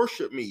and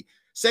worship me.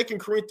 2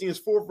 Corinthians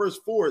 4, verse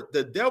 4,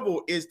 the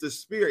devil is the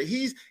spirit.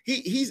 He's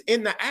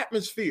in the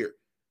atmosphere.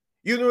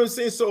 You know what I'm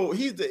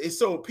saying?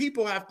 So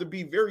people have to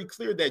be very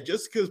clear that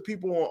just because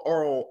people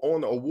are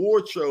on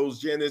award shows,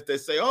 Janice, that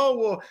say, oh,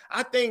 well,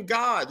 I thank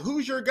God.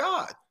 Who's your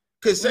God?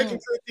 Because 2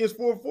 Corinthians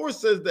 4:4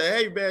 says that,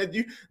 hey man,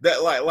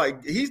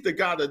 like he's the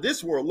God of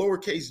this world,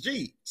 lowercase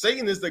g.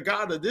 Satan is the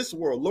God of this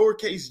world,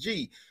 lowercase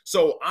g.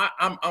 So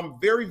I'm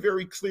very,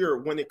 very clear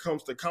when it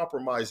comes to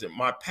compromising.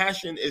 My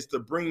passion is to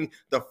bring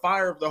the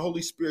fire of the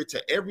Holy Spirit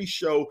to every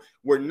show.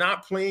 We're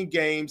not playing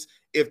games.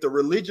 If the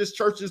religious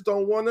churches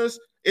don't want us,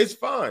 it's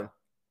fine.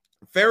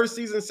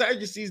 Pharisees and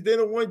Sadducees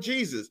didn't want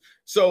Jesus.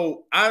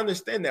 So I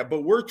understand that,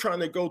 but we're trying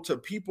to go to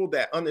people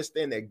that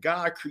understand that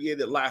God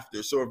created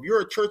laughter. So if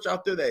you're a church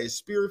out there that is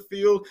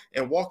spirit-filled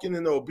and walking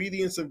in the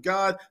obedience of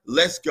God,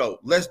 let's go.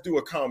 Let's do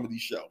a comedy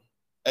show.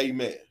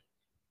 Amen.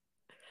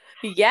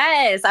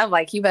 Yes, I'm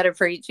like, you better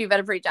preach. You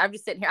better preach. I'm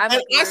just sitting here. I'm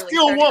like, I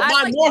still want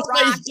my North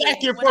Face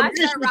jacket from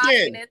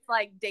Michigan. It's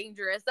like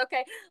dangerous.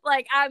 Okay,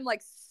 like I'm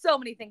like so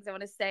many things I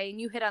want to say,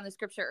 and you hit on the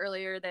scripture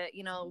earlier that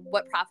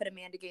what profit a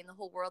man to gain the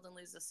whole world and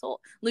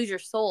lose your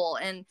soul,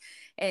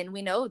 and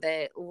we know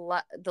that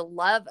the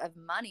love of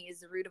money is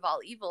the root of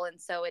all evil,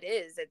 and so it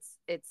is.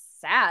 It's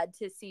sad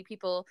to see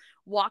people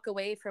walk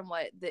away from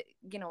what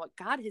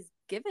God has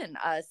given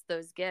us,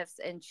 those gifts,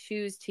 and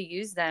choose to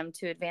use them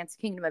to advance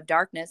the kingdom of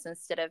darkness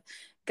instead of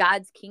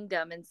God's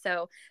kingdom. And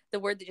so the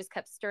word that just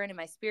kept stirring in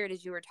my spirit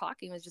as you were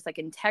talking was just like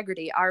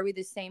integrity. Are we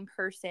the same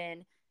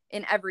person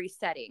in every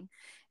setting?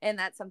 And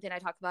that's something I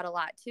talk about a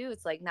lot too.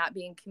 It's like not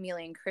being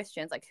chameleon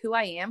Christians, like who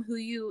I am, who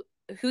you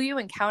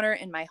encounter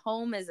in my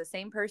home is the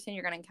same person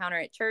you're going to encounter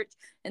at church,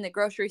 in the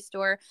grocery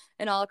store,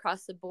 and all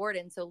across the board.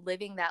 And so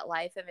living that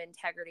life of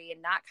integrity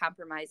and not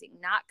compromising,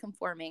 not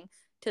conforming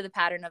to the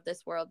pattern of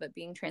this world, but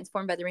being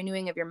transformed by the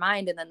renewing of your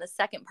mind. And then the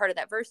second part of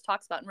that verse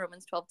talks about in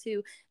Romans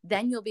 12:2,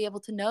 then you'll be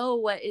able to know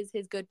what is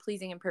his good,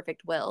 pleasing, and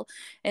perfect will.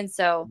 And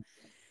so,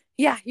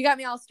 yeah, you got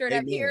me all stirred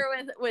up here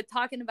with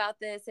talking about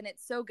this, and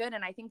it's so good.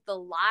 And I think the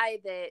lie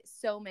that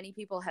so many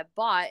people have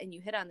bought, and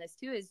you hit on this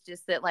too, is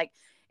just that like,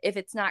 if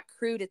it's not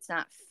crude, it's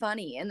not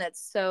funny. And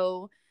that's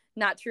so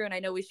not true. And I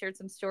know we shared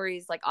some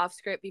stories like off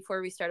script before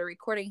we started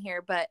recording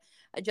here, but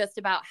just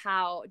about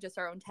how just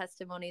our own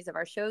testimonies of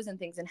our shows and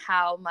things, and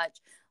how much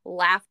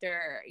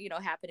laughter,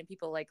 happened, and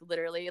people like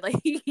literally like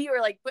you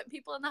were like putting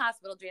people in the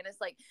hospital, Janice,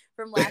 like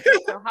from laughing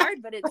so hard.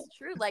 But it's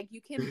true. Like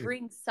you can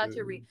bring such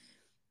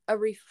a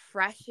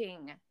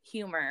refreshing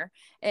humor,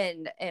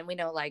 and we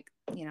know, like,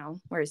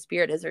 where his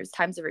spirit is, there's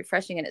times of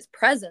refreshing in his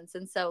presence.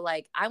 And so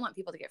like I want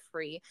people to get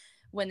free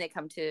when they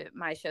come to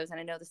my shows, and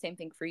I know the same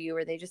thing for you,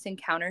 where they just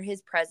encounter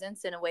his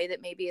presence in a way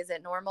that maybe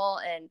isn't normal,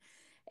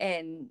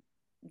 and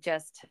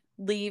just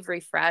leave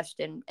refreshed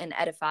and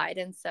edified.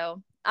 And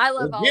so I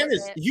love all of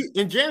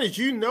it. Janice,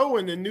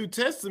 in the New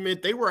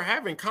Testament, they were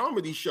having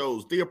comedy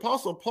shows. The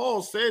Apostle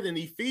Paul said in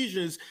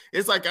Ephesians,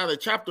 it's like out of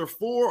chapter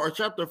 4 or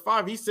chapter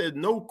 5, he said,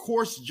 no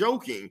coarse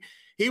joking.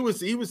 He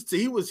was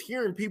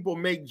hearing people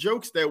make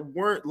jokes that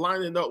weren't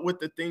lining up with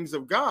the things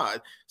of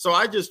God. So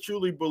I just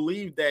truly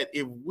believe that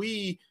if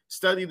we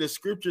study the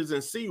scriptures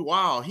and see,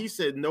 wow, he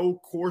said no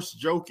coarse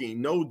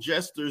joking, no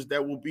jesters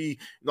that will be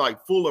like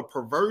full of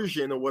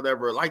perversion or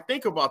whatever. Like,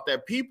 think about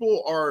that.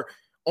 People are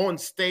on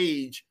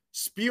stage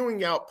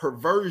spewing out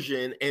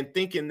perversion and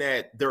thinking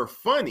that they're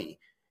funny.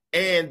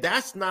 And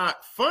that's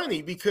not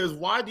funny, because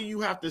why do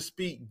you have to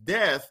speak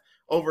death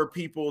over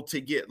people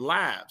to get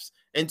laughs?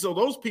 And so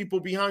those people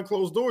behind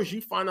closed doors,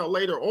 you find out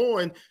later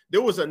on,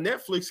 there was a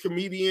Netflix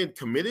comedian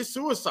committed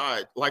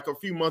suicide like a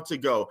few months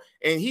ago.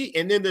 And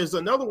then there's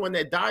another one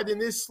that died in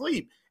his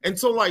sleep. And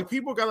so, like,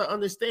 people got to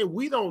understand,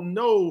 we don't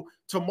know,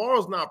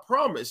 tomorrow's not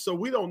promised. So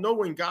we don't know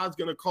when God's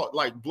going to call,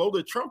 like, blow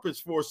the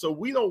trumpets for us. So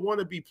we don't want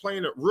to be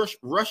playing at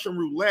Russian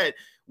roulette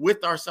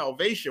with our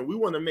salvation. We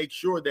want to make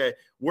sure that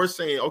we're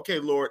saying, okay,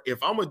 Lord,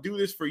 if I'm going to do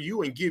this for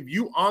you and give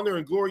you honor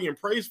and glory and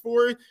praise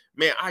for it,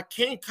 man, I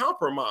can't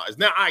compromise.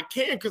 Now I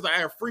can, because I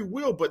have free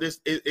will, but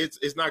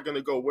it's not going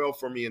to go well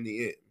for me in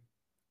the end.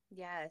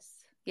 Yes.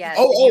 Yes.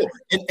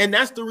 And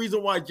that's the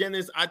reason why,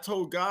 Janice, I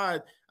told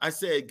God, I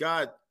said,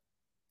 God,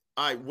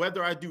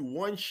 whether I do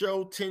 1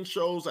 show, 10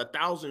 shows,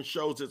 1,000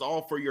 shows, it's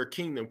all for your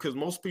kingdom. Because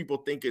most people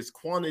think it's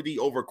quantity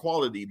over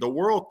quality. The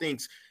world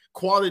thinks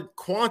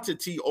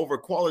quantity over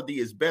quality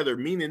is better,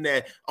 meaning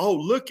that, oh,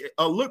 look,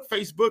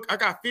 Facebook, I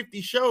got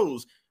 50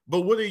 shows.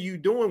 But what are you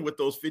doing with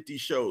those 50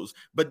 shows?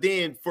 But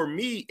then for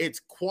me, it's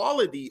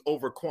quality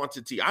over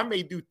quantity. I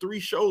may do 3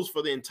 shows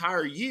for the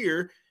entire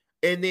year.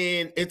 And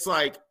then it's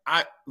like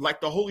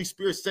the Holy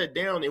Spirit sat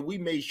down and we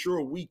made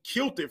sure we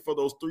killed it for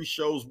those 3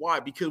 shows. Why?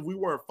 Because we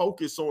weren't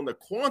focused on the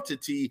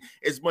quantity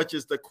as much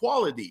as the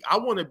quality. I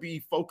want to be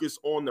focused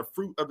on the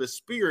fruit of the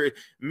Spirit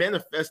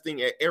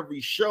manifesting at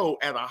every show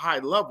at a high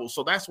level.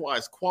 So that's why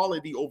it's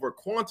quality over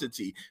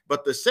quantity.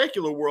 But the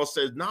secular world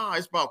says, nah,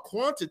 it's about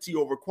quantity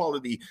over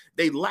quality.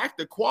 They lack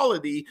the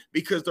quality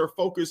because they're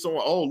focused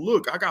on, oh,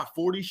 look, I got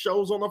 40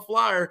 shows on the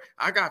flyer.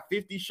 I got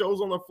 50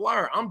 shows on the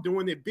flyer. I'm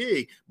doing it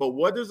big. But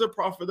what does it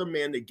profit a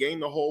man to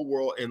gain the whole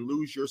world and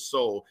lose your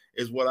soul,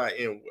 is what I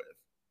end with.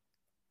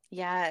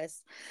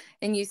 Yes.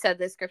 And you said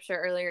this scripture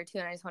earlier too,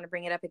 and I just want to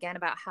bring it up again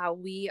about how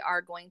we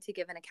are going to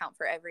give an account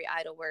for every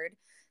idle word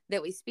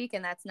that we speak.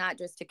 And that's not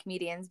just to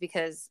comedians,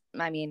 because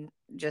I mean,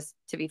 just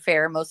to be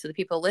fair, most of the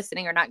people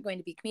listening are not going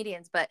to be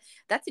comedians, but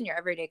that's in your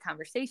everyday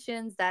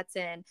conversations. That's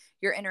in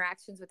your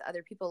interactions with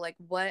other people. Like,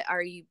 what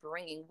are you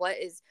bringing? What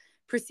is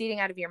proceeding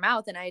out of your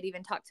mouth? And I had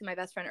even talked to my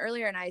best friend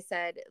earlier, and I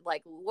said,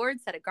 like,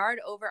 Lord set a guard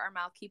over our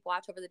mouth, keep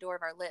watch over the door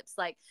of our lips.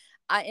 Like,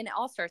 and it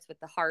all starts with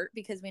the heart,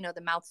 because we know the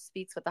mouth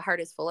speaks what the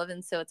heart is full of.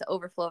 And so it's an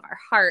overflow of our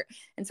heart.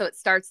 And so it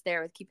starts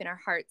there with keeping our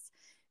hearts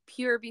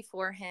pure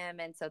before him.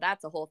 And so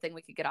that's a whole thing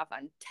we could get off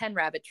on 10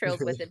 rabbit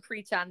trails with and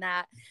preach on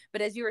that.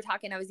 But as you were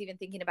talking, I was even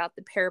thinking about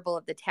the parable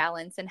of the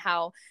talents, and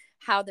how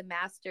the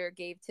master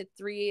gave to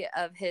 3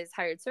 of his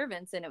hired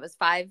servants, and it was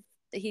 5.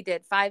 He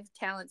did 5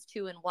 talents,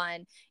 2 and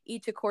 1,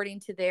 each according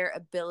to their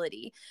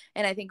ability.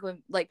 And I think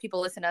when, like, people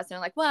listen to us and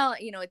they're like, well,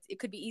 you know, it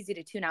could be easy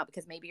to tune out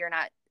because maybe you're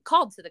not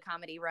called to the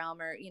comedy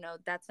realm, or, you know,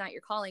 that's not your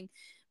calling.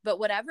 But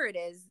whatever it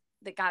is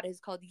that God has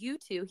called you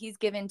to, he's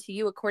given to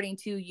you according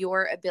to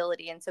your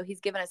ability. And so he's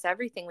given us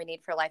everything we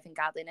need for life and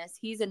godliness.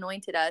 He's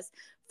anointed us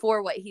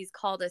for what he's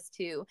called us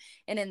to.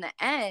 And in the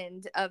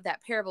end of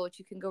that parable, which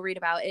you can go read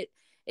about,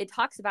 it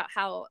talks about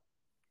how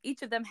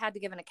each of them had to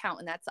give an account,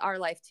 and that's our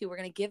life too. We're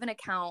going to give an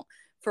account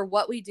for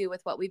what we do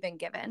with what we've been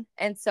given.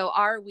 And so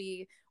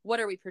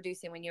what are we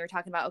producing? When you were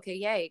talking about, okay,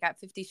 yeah, you got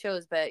 50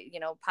 shows, but, you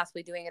know,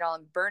 possibly doing it all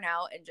in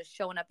burnout and just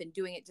showing up and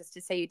doing it just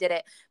to say you did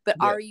it. But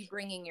yeah, are you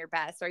bringing your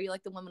best? Are you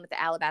like the woman with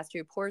the alabaster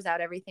who pours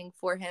out everything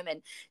for him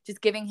and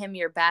just giving him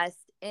your best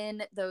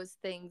in those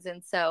things?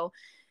 And so,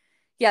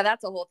 yeah,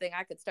 that's a whole thing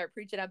I could start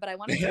preaching on, but I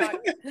want to talk.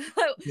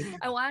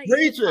 I want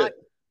you to talk.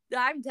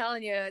 I'm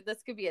telling you,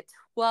 this could be a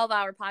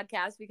 12-hour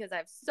podcast, because I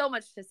have so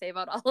much to say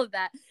about all of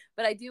that.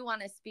 But I do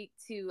want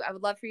to I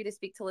would love for you to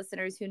speak to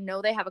listeners who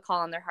know they have a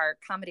call on their heart,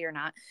 comedy or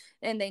not,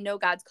 and they know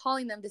God's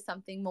calling them to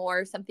something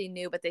more, something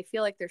new, but they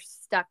feel like they're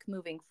stuck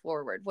moving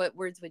forward. What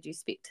words would you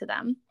speak to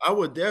them? I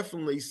would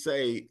definitely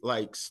say,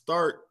 like,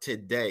 start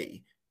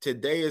today.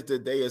 Today is the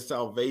day of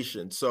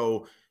salvation.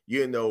 So,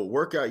 you know,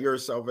 work out your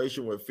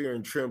salvation with fear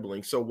and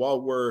trembling. So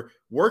while we're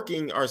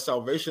working our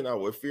salvation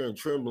out with fear and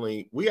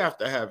trembling, we have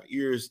to have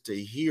ears to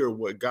hear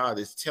what God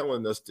is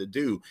telling us to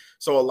do.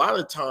 So a lot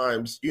of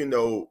times, you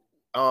know,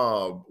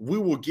 we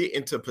will get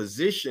into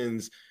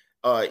positions,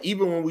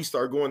 even when we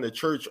start going to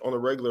church on a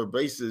regular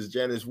basis,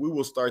 Janice, we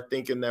will start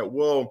thinking that,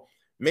 well,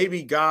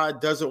 maybe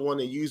God doesn't want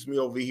to use me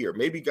over here.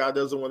 Maybe God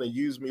doesn't want to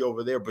use me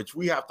over there. But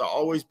we have to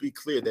always be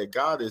clear that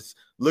God is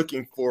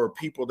looking for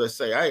people that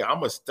say, hey, I'm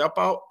going to step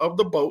out of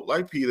the boat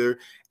like Peter,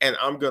 and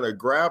I'm going to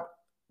grab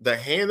the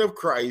hand of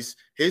Christ,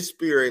 his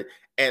Spirit,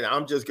 and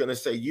I'm just going to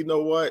say, you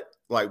know what?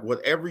 Like,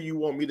 whatever you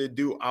want me to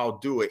do, I'll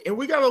do it. And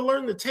we got to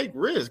learn to take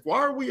risks. Why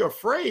are we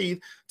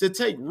afraid to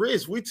take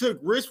risks? We took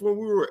risks when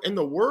we were in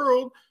the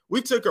world.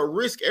 We took a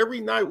risk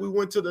every night we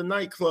went to the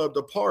nightclub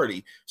to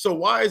party. So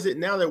why is it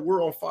now that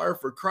we're on fire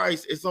for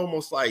Christ, it's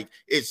almost like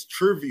it's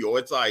trivial?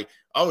 It's like,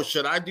 oh,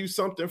 should I do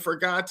something for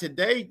God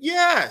today?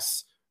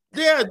 Yes.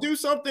 Yeah, do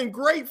something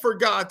great for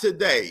God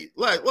today.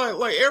 Like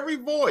every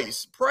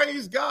voice,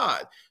 praise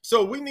God.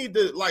 So we need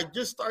to like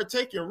just start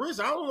taking risks.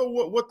 I don't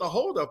know what the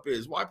holdup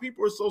is, why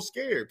people are so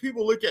scared.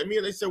 People look at me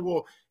and they say,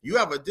 well, you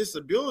have a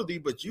disability,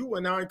 but you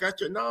went out and got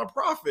your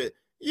nonprofit.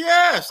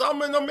 Yes,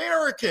 I'm an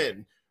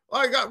American.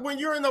 Like when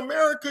you're in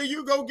America,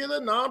 you go get a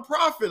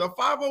nonprofit, a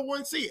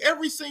 501c.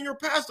 Every senior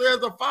pastor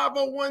has a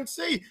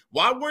 501c.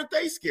 Why weren't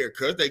they scared?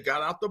 Because they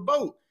got out the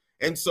boat.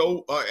 And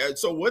so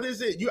what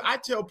is it? I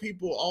tell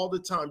people all the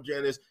time,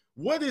 Janice,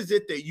 what is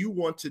it that you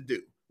want to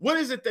do? What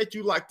is it that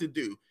you like to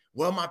do?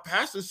 Well, my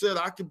pastor said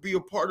I could be a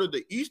part of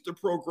the Easter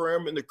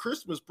program and the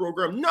Christmas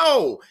program.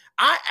 No,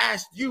 I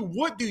asked you,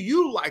 what do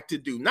you like to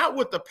do? Not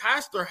what the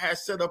pastor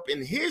has set up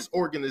in his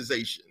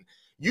organization.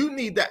 You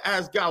need to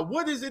ask God,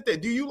 what is it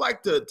that do you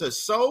like to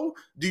sew?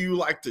 Do you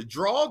like to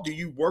draw? Do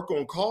you work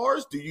on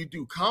cars? Do you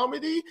do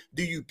comedy?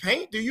 Do you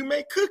paint? Do you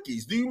make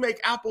cookies? Do you make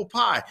apple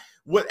pie?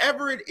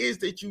 Whatever it is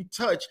that you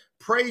touch,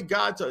 pray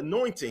God's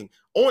anointing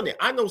on it.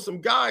 I know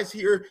some guys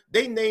here,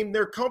 they named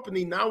their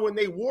company Now When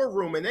They War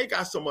Room, and they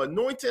got some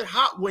anointed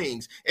hot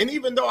wings. And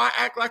even though I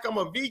act like I'm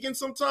a vegan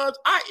sometimes,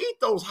 I eat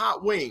those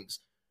hot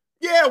wings.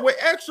 Yeah, with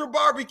extra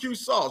barbecue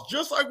sauce.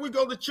 Just like we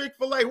go to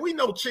Chick-fil-A. We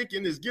know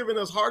chicken is giving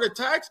us heart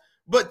attacks,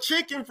 but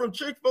chicken from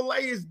Chick-fil-A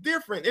is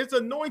different. It's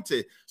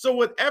anointed. So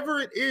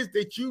whatever it is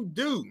that you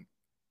do,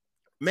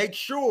 make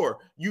sure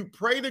you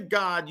pray to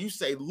God. You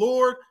say,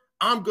 Lord,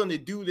 I'm going to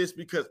do this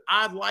because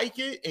I like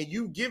it. And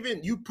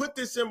you put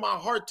this in my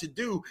heart to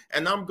do,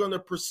 and I'm going to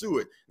pursue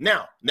it.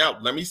 Now,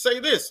 let me say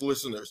this,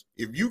 listeners.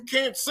 If you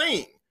can't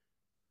sing,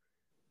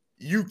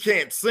 you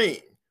can't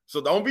sing. So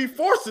don't be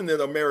forcing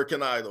it,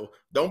 American Idol.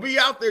 Don't be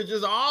out there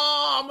just,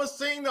 I'm going to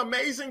sing the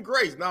Amazing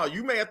Grace. Now,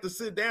 you may have to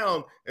sit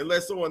down and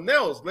let someone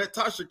else, let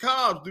Tasha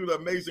Cobbs do the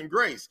Amazing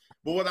Grace.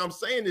 But what I'm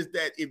saying is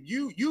that if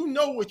you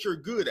know what you're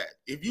good at,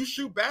 if you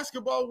shoot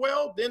basketball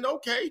well, then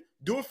okay,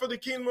 do it for the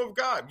kingdom of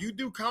God. You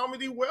do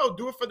comedy well,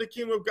 do it for the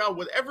kingdom of God.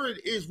 Whatever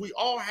it is, we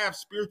all have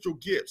spiritual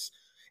gifts.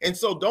 And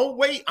so don't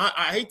wait.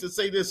 I hate to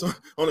say this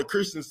on a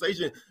Christian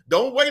station.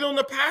 Don't wait on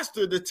the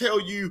pastor to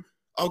tell you,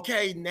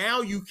 okay, now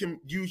you can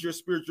use your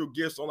spiritual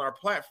gifts on our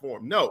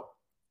platform. No,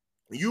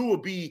 you will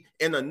be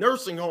in a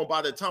nursing home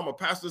by the time a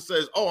pastor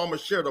says, I'm going to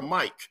share the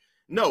mic.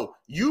 No,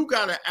 you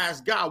got to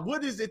ask God,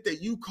 what is it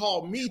that you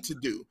call me to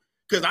do?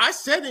 Because I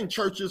sat in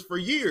churches for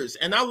years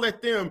and I let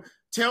them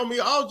tell me,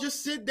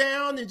 just sit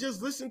down and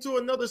just listen to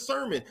another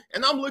sermon.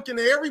 And I'm looking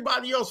at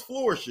everybody else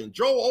flourishing.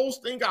 Joel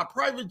Osteen got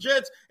private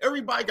jets.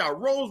 Everybody got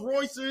Rolls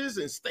Royces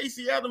and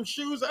Stacey Adams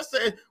shoes. I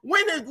said,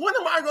 when am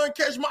I going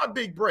to catch my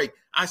big break?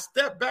 I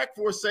stepped back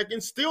for a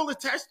second, still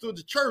attached to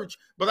the church,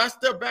 but I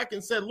stepped back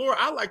and said, Lord,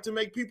 I like to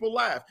make people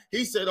laugh.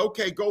 He said,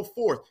 okay, go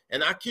forth.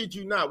 And I kid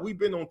you not, we've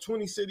been on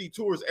 20 city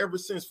tours ever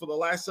since for the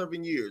last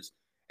 7 years.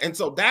 And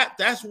so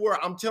that's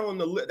where I'm telling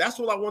that's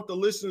what I want the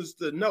listeners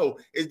to know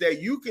is that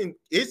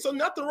it's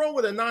nothing wrong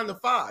with a 9 to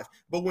 5,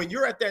 but when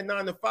you're at that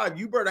 9 to 5,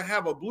 you better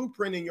have a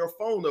blueprint in your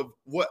phone of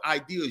what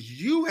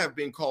ideas you have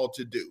been called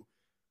to do.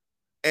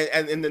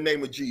 And in the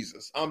name of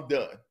Jesus, I'm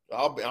done.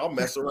 I'll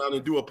mess around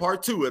and do a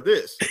part 2 of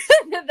this.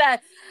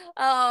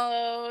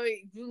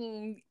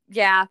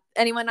 Yeah.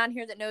 Anyone on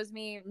here that knows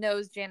me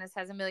knows Janice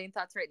has a million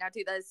thoughts right now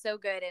too. That is so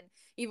good. And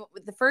even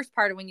with the first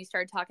part of when you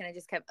started talking, I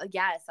just kept,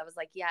 yes, I was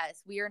like,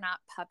 yes, we are not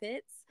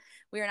puppets.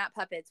 We are not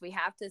puppets. We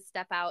have to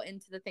step out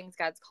into the things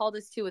God's called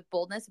us to with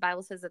boldness. The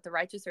Bible says that the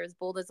righteous are as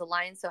bold as a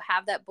lion. So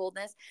have that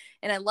boldness.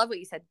 And I love what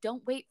you said.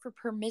 Don't wait for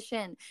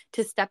permission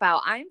to step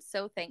out. I'm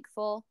so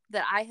thankful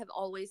that I have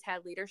always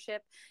had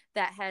leadership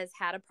that has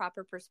had a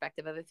proper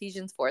perspective of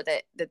Ephesians 4,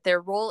 that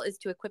their role is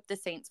to equip the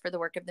saints for the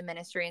work of the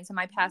ministry. And so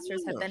my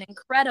pastors have been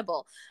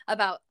incredible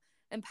about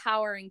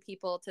empowering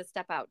people to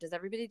step out. Does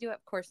everybody do it?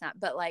 Of course not.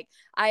 But like,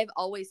 I've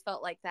always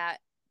felt like that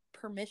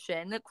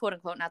permission, quote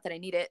unquote, not that I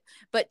need it,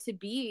 but to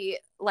be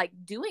like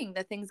doing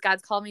the things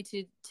God's called me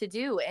to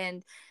do.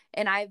 And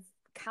I've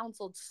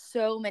counseled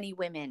so many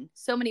women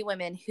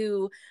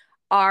who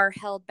are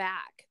held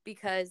back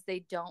because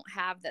they don't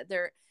have that.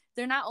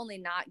 They're not only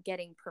not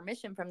getting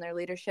permission from their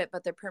leadership,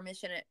 but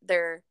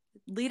their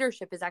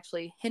leadership is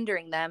actually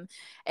hindering them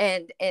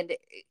and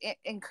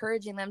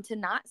encouraging them to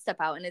not step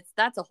out. And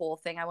that's a whole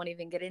thing I won't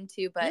even get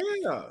into, but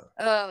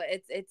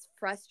it's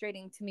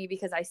frustrating to me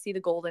because I see the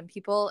gold in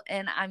people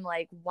and I'm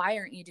like, why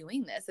aren't you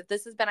doing this? If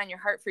this has been on your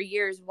heart for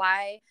years,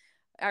 why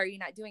are you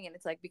not doing it?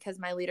 It's like, because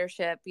my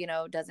leadership,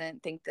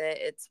 doesn't think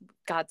that it's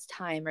God's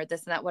time or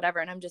this and that, whatever.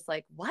 And I'm just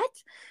like, what?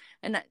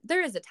 And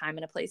there is a time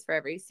and a place for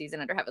every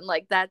season under heaven.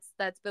 Like that's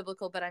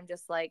biblical, but I'm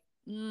just like,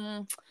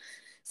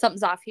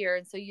 something's off here.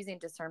 And so using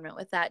discernment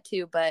with that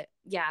too. But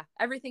yeah,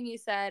 everything you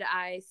said,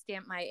 I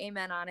stamp my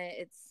amen on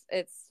it.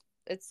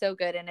 It's so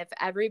good. And if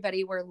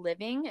everybody were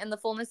living in the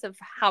fullness of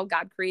how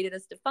God created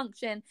us to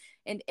function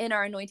and in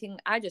our anointing,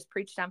 I just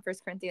preached on 1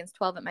 Corinthians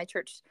 12 at my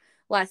church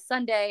last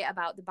Sunday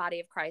about the body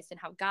of Christ and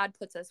how God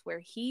puts us where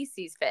he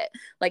sees fit.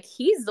 Like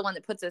he's the one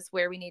that puts us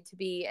where we need to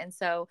be. And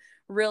so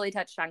really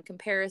touched on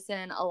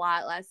comparison a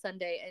lot last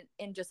Sunday,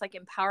 and just like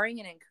empowering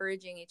and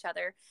encouraging each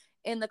other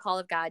in the call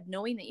of God,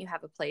 knowing that you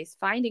have a place,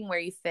 finding where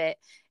you fit,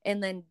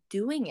 and then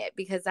doing it,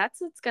 because that's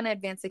what's going to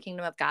advance the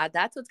kingdom of God.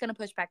 That's what's going to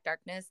push back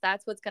darkness.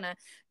 That's what's going to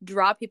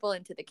draw people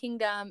into the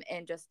kingdom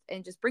and just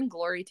bring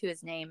glory to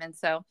his name. And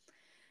so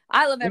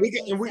I love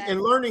everything you said.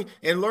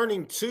 And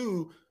learning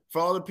too, for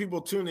all the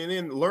people tuning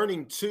in,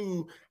 learning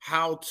too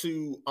how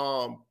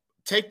to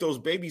take those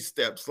baby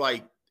steps.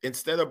 Like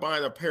instead of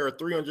buying a pair of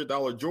 $300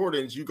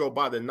 Jordans, you go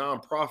buy the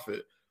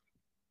nonprofit.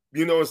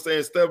 You know what I'm saying?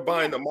 Instead of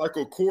buying the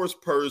Michael Kors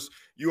purse,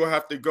 you'll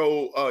have to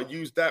go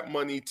use that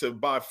money to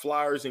buy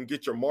flyers and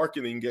get your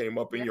marketing game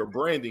up and your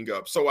branding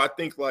up. So I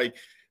think like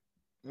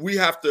we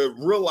have to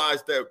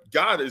realize that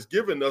God has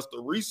given us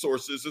the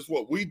resources. It's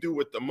what we do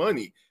with the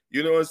money.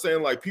 You know what I'm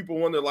saying? Like people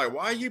wonder, like,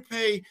 why you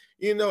pay,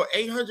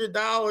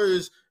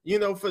 $800,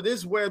 for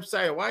this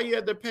website? Why you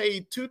had to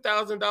pay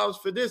 $2,000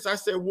 for this? I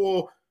said,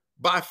 well,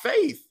 by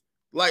faith.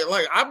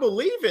 Like I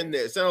believe in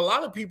this, and a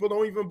lot of people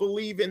don't even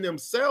believe in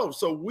themselves.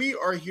 So we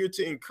are here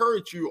to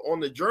encourage you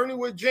on the journey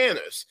with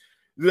Janice.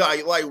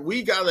 Like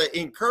we gotta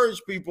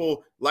encourage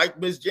people, like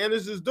Miss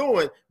Janice is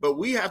doing, but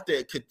we have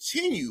to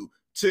continue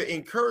to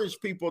encourage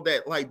people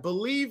that like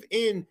believe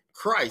in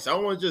Christ.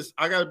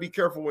 I gotta be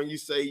careful when you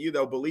say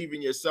believe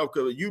in yourself,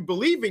 because you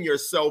believe in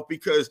yourself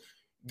because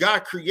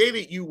God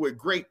created you with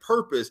great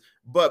purpose,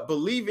 but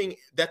believing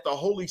that the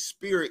Holy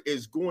Spirit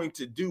is going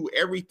to do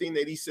everything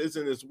that he says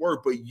in his word.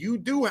 But you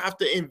do have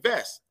to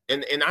invest.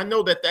 And I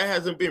know that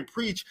hasn't been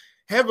preached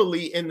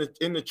heavily in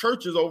the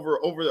churches over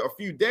a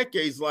few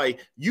decades. Like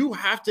you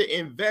have to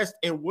invest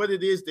in what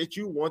it is that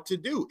you want to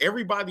do.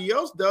 Everybody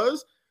else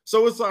does.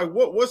 So it's like,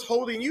 what's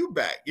holding you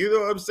back? You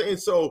know what I'm saying?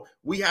 So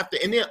we have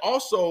to, and then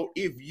also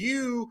if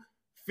you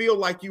feel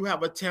like you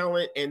have a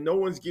talent and no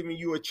one's giving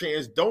you a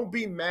chance, don't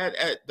be mad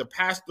at the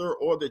pastor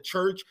or the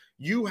church.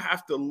 You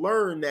have to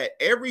learn that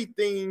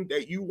everything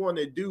that you want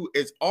to do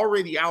is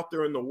already out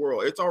there in the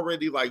world. It's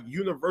already like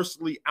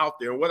universally out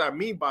there. And what I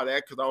mean by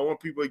that, because I don't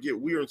want people to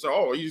get weird and say,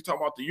 oh, you're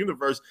talking about the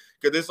universe,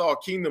 because it's all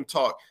kingdom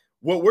talk.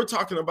 What we're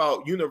talking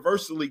about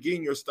universally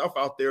getting your stuff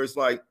out there is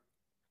like,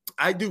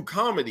 I do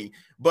comedy,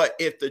 but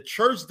if the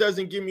church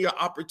doesn't give me an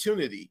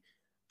opportunity,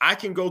 I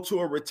can go to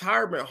a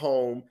retirement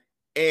home,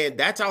 and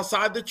that's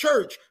outside the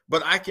church,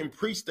 but I can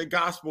preach the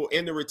gospel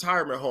in the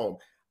retirement home.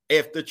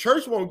 If the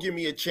church won't give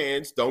me a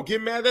chance, don't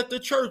get mad at the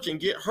church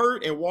and get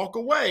hurt and walk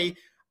away.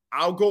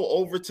 I'll go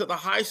over to the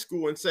high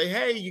school and say,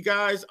 hey, you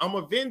guys, I'm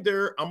a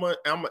vendor.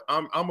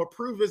 I'm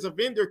approved as a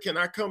vendor. Can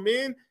I come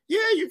in?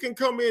 Yeah, you can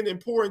come in and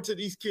pour into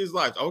these kids'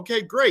 lives.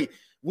 Okay, great.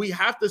 We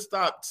have to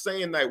stop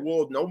saying that,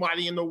 well,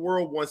 nobody in the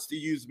world wants to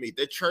use me.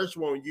 The church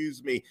won't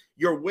use me.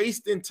 You're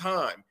wasting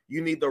time.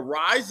 You need to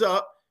rise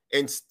up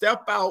and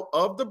step out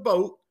of the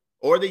boat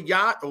or the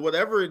yacht or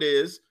whatever it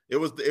is. It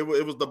was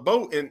the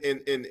boat in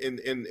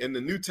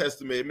the New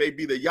Testament. It may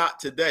be the yacht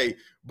today,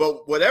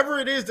 but whatever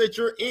it is that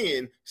you're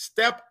in,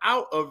 step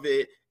out of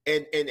it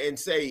and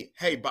say,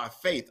 hey, by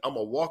faith, I'm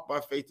gonna walk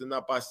by faith and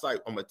not by sight.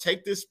 I'm gonna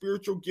take this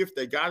spiritual gift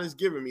that God has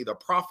given me to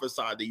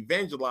prophesy, to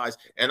evangelize,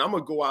 and I'm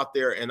gonna go out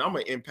there and I'm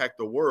gonna impact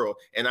the world.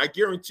 And I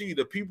guarantee you,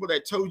 the people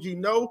that told you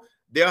no,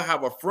 they'll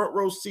have a front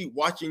row seat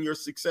watching your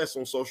success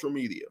on social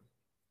media.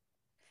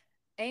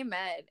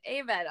 Amen.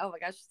 Amen. Oh my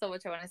gosh, so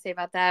much I want to say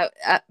about that.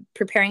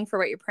 Preparing for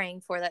what you're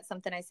praying for. That's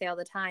something I say all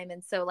the time.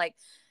 And so like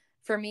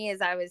for me, as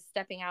I was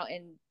stepping out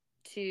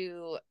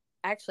into,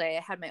 actually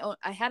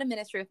I had a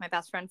ministry with my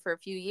best friend for a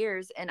few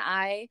years, and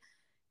I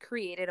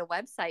created a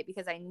website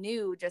because I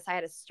knew I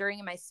had a stirring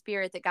in my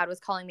spirit that God was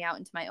calling me out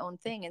into my own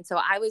thing. And so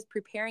I was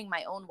preparing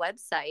my own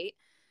website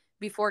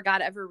before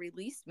God ever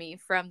released me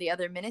from the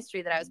other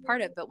ministry that I was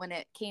part of. But when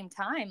it came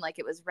time, like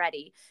it was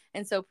ready.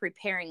 And so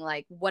preparing,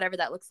 like whatever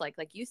that looks like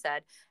you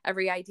said,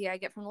 every idea I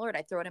get from the Lord,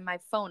 I throw it in my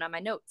phone on my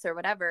notes or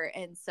whatever.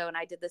 And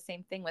I did the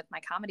same thing with my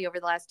comedy over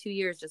the last 2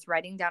 years, just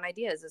writing down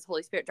ideas as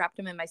Holy Spirit dropped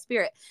them in my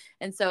spirit.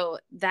 And so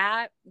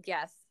that,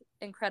 yes,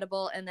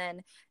 incredible. And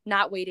then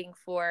not waiting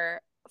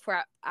for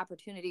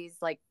opportunities,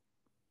 like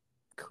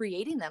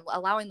creating them,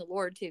 allowing the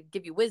Lord to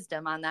give you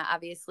wisdom on that,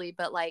 obviously.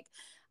 But like,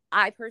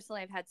 I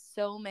personally have had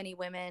so many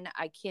women,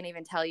 I can't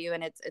even tell you.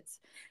 And it's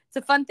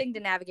a fun thing to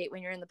navigate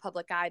when you're in the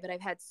public eye, but I've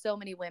had so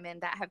many women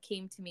that have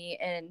came to me,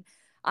 and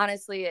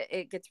honestly,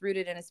 it gets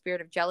rooted in a spirit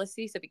of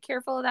jealousy. So be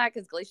careful of that,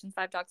 because Galatians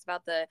 5 talks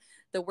about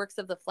the works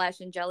of the flesh,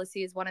 and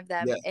jealousy is one of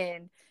them. Yeah.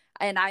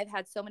 And I've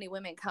had so many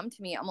women come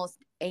to me almost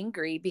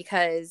angry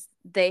because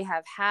they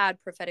have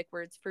had prophetic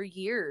words for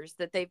years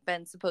that they've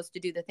been supposed to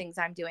do the things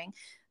I'm doing.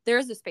 There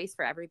is a space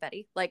for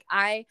everybody. Like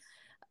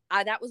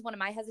that was one of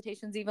my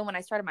hesitations. Even when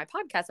I started my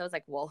podcast, I was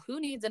like, well,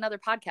 who needs another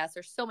podcast?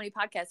 There's so many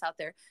podcasts out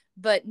there,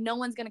 but no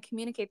one's going to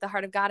communicate the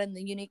heart of God in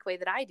the unique way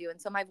that I do. And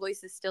so my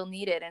voice is still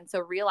needed. And so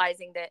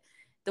realizing that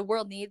the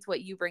world needs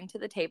what you bring to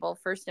the table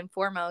first and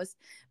foremost,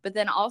 but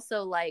then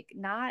also like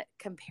not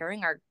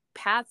comparing our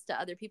paths to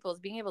other people's,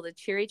 being able to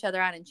cheer each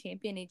other on and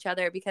champion each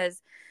other,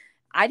 because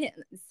I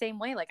didn't, same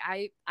way. Like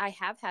I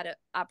have had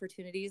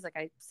opportunities. Like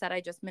I said,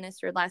 I just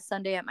ministered last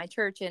Sunday at my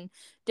church and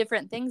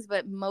different things,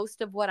 but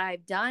most of what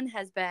I've done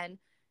has been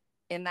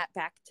in that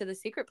back to the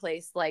secret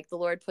place. Like the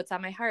Lord puts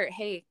on my heart,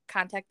 hey,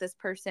 contact this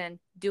person,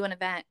 do an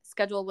event,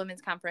 schedule a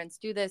women's conference,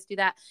 do this, do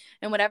that,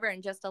 and whatever.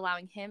 And just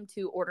allowing him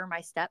to order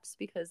my steps,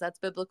 because that's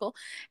biblical,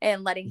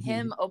 and letting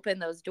him open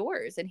those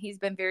doors. And he's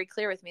been very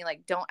clear with me,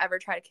 like, don't ever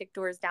try to kick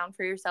doors down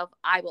for yourself.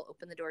 I will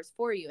open the doors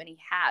for you. And he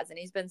has, and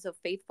he's been so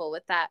faithful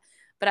with that.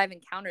 But I've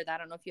encountered that. I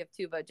don't know if you have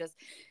too, but just,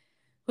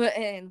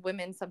 and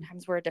women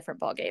sometimes we're a different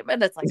ballgame,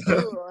 and it's like,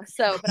 oh,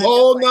 so, but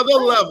Whole I'm just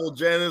nother like, level,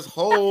 Janice.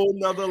 Whole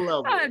nother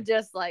level. I'm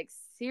just like,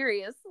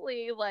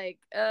 seriously, like,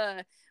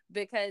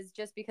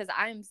 because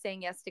I'm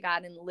saying yes to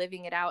God and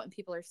living it out and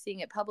people are seeing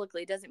it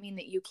publicly doesn't mean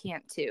that you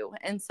can't too.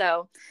 And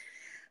so,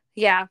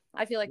 yeah,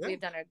 I feel like we've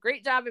done a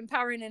great job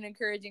empowering and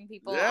encouraging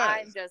people.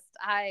 Yes.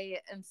 I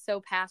am so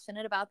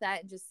passionate about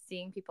that, and just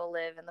seeing people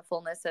live in the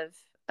fullness of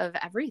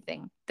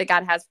everything that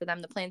God has for them,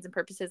 the plans and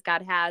purposes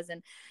God has.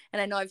 And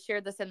I know I've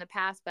shared this in the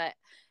past,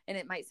 and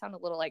it might sound a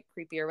little like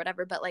creepy or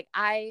whatever, but like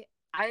I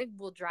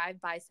will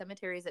drive by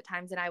cemeteries at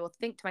times and I will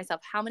think to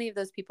myself, how many of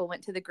those people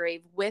went to the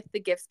grave with the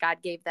gifts God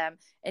gave them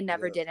and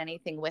never did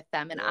anything with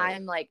them? And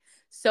I'm like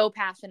so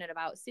passionate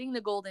about seeing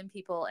the golden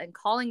people and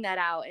calling that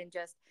out and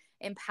just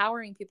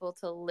empowering people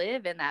to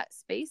live in that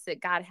space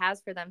that God has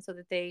for them so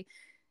that they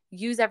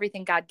use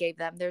everything God gave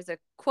them. There's a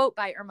quote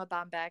by Irma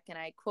Bombeck, and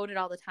I quote it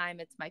all the time.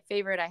 It's my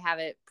favorite. I have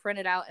it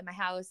printed out in my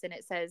house, and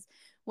it says,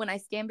 when I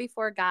stand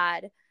before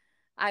God,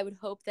 I would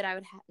hope that I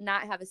would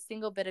not have a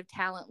single bit of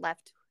talent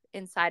left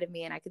inside of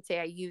me, and I could say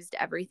I used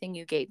everything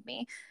you gave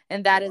me.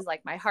 And that is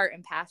like my heart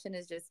and passion,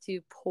 is just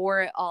to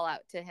pour it all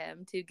out to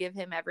him, to give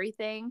him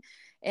everything.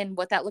 And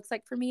what that looks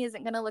like for me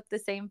isn't going to look the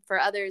same for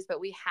others, but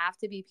we have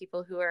to be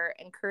people who are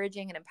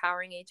encouraging and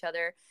empowering each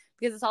other,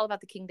 because it's all about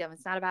the kingdom.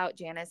 It's not about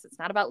Janice. It's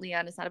not about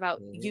Leon. It's not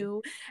about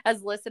you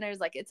as listeners.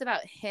 Like, it's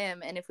about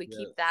him. And if we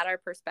keep that our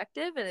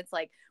perspective, and it's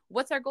like,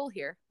 what's our goal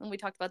here? And we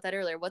talked about that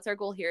earlier. What's our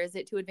goal here? Is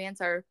it to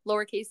advance our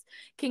lowercase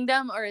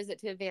kingdom, or is it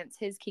to advance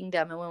his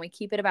kingdom? And when we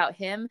keep it about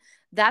him,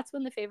 that's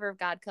when the favor of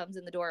God comes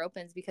and the door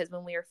opens, because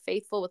when we are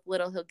faithful with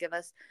little, he'll give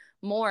us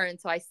more. And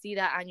so I see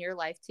that on your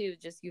life too.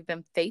 Just, you've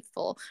been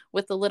faithful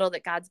with the little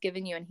that God's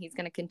given you, and he's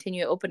going to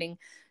continue opening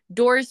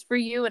doors for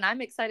you. And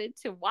I'm excited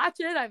to watch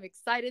it. I'm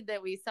excited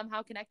that we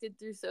somehow connected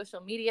through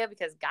social media,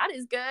 because God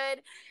is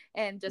good.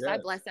 And just, I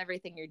bless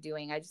everything you're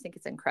doing. I just think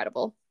it's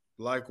incredible.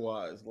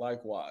 Likewise.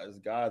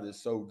 God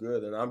is so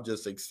good, and I'm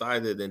just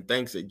excited. And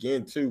thanks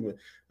again to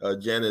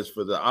Janice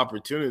for the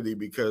opportunity,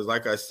 because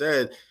like I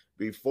said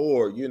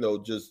before,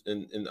 just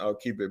and I'll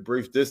keep it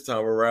brief this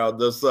time around.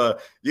 This,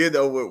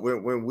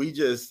 when we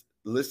just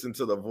listen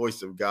to the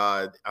voice of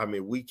God, I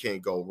mean, we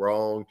can't go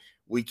wrong.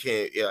 We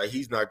can't.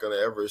 He's not going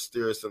to ever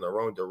steer us in the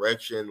wrong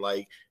direction.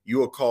 Like, you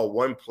will call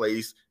one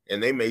place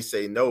and they may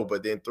say no,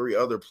 but then 3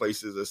 other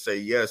places will say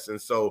yes.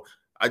 And so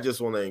I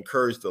just want to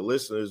encourage the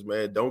listeners,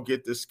 man, don't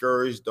get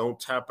discouraged. Don't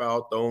tap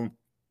out. Don't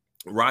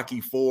Rocky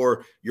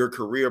for your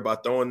career by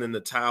throwing in the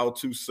towel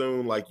too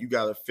soon. Like, you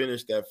got to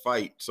finish that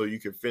fight so you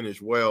can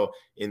finish well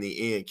in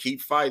the end.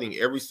 Keep fighting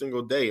every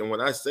single day. And when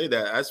I say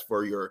that, that's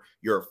for your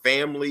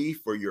family,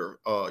 for your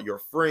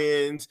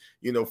friends,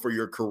 for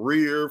your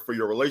career, for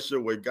your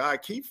relationship with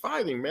God. Keep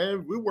fighting,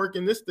 man. We're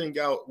working this thing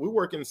out. We're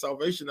working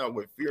salvation out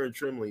with fear and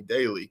trembling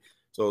daily.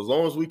 So as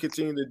long as we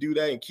continue to do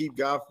that and keep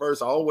God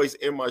first, I always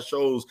end my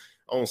shows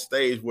on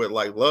stage with,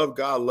 like, love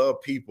God,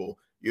 love people.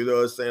 You know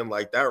what I'm saying?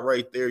 Like, that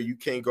right there, you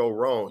can't go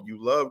wrong.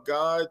 You love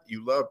God,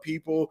 you love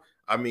people.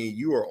 I mean,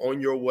 you are on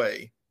your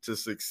way to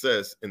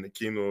success in the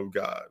kingdom of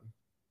God.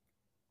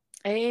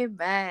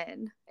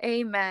 Amen.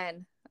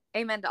 Amen.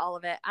 Amen to all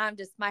of it.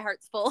 My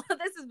heart's full.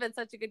 This has been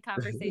such a good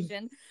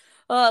conversation.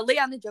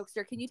 Leon the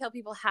Jokester, can you tell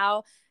people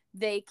how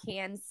they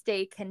can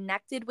stay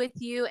connected with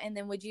you? And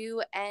then would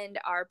you end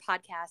our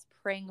podcast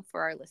praying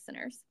for our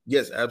listeners?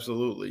 Yes,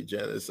 absolutely,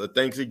 Janice.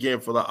 Thanks again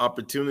for the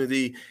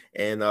opportunity.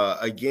 And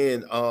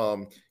again,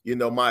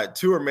 my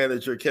tour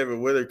manager,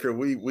 Kevin Whitaker,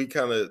 we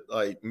kind of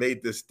like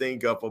made this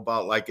thing up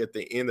about, like, at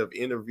the end of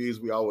interviews,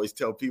 we always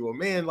tell people,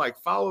 man, like,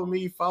 follow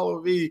me.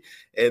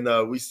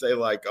 And we say,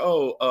 like,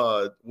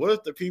 what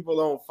if the people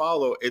don't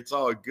follow? It's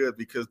all good,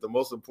 because the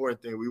most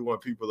important thing, we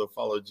want people to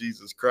follow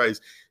Jesus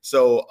Christ.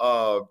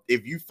 So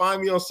if you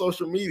find me on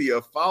social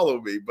media, follow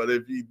me. But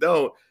if you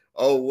don't,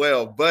 oh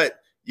well. But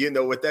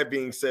with that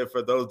being said,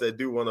 for those that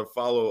do want to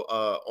follow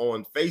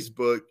on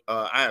Facebook,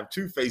 I have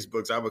 2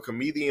 Facebooks. I have a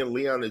comedian,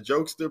 Leon the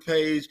Jokester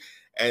page,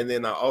 and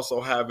then I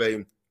also have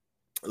a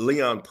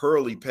Leon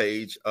Pearly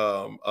page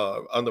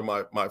under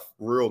my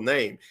real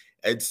name.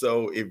 And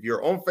so if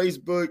you're on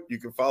Facebook, you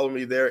can follow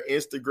me there.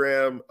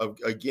 Instagram,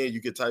 again, you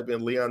can type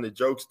in Leon the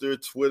Jokester.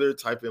 Twitter,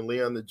 type in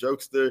Leon the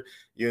Jokester,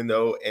 and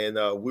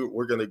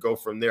we're going to go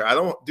from there. I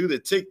don't do the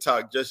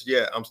TikTok just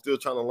yet. I'm still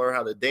trying to learn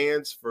how to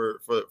dance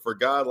for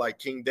God, like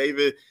King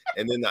David.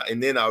 And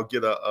then I'll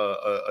get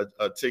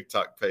a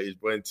TikTok page.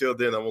 But until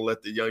then, I'm going to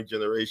let the young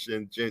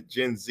generation,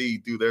 Gen Z,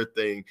 do their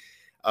thing.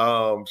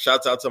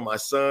 Shouts out to my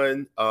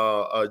son,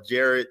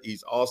 Jared.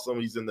 He's awesome.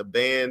 He's in the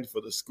band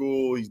for the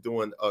school. He's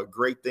doing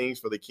great things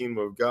for the kingdom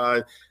of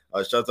God.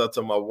 Shouts out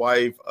to my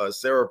wife,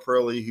 Sarah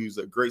Pearlie, who's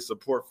a great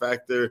support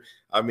factor.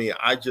 I mean,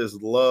 I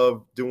just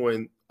love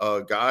doing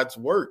God's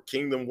work,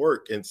 kingdom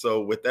work. And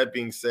so with that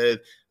being said,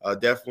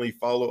 definitely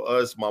follow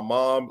us. My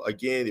mom,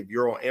 again, if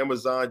you're on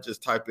Amazon,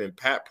 just type in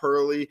Pat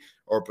Pearlie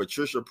or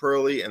Patricia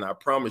Pearlie, and I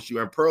promise you,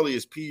 and Pearlie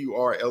is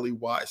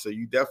P-U-R-L-E-Y. So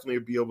you definitely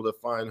will be able to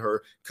find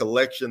her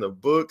collection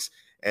of books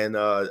and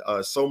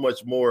so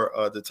much more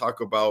to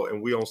talk about.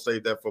 And we don't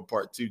save that for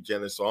part 2,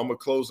 Janice. So I'm going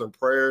to close in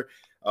prayer.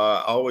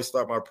 I always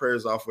start my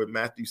prayers off with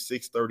Matthew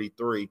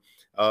 6:33.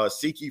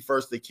 Seek ye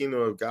first the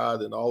kingdom of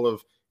God, and all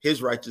of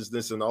his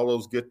righteousness and all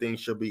those good things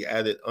shall be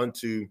added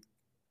unto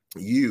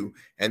you.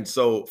 And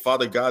so,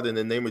 Father God, in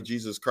the name of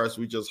Jesus Christ,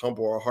 we just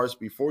humble our hearts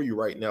before you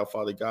right now,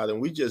 Father God.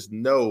 And we just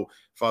know,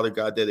 Father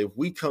God, that if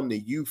we come to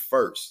you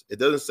first, it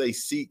doesn't say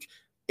seek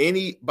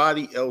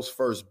anybody else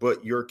first,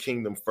 but your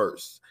kingdom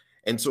first.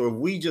 And so if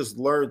we just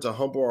learn to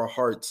humble our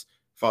hearts,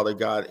 Father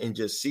God, and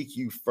just seek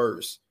you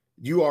first,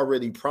 you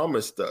already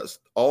promised us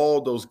all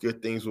those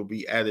good things will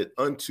be added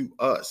unto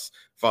us,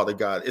 Father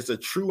God. It's a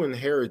true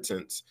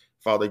inheritance,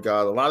 Father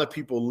God. A lot of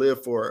people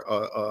live for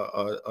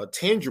a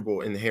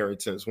tangible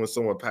inheritance when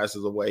someone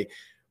passes away.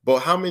 But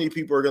how many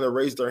people are going to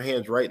raise their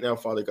hands right now,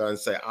 Father God, and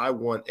say, I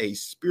want a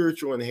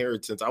spiritual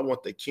inheritance. I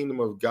want the kingdom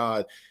of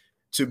God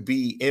to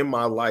be in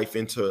my life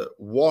and to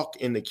walk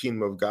in the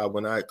kingdom of God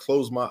when I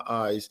close my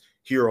eyes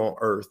here on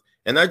earth.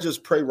 And I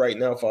just pray right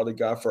now, Father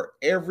God, for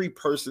every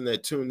person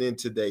that tuned in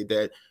today,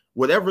 that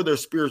whatever their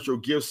spiritual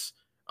gifts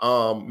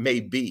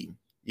may be,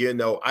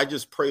 I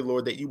just pray,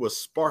 Lord, that you will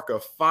spark a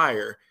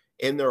fire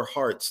in their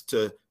hearts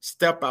to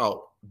step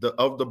out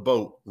of the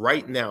boat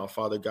right now,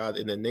 Father God,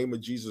 in the name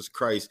of Jesus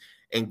Christ,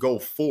 and go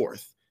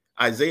forth.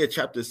 Isaiah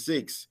chapter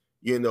 6,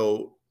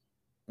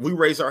 we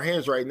raise our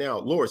hands right now.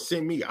 Lord,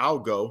 send me, I'll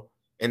go.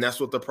 And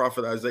that's what the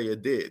prophet Isaiah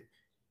did.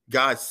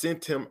 God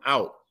sent him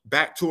out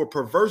back to a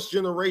perverse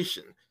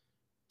generation.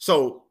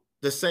 So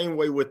the same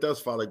way with us,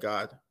 Father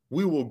God,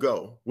 we will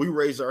go. We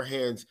raise our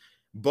hands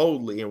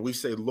boldly and we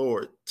say,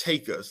 Lord,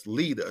 take us,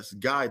 lead us,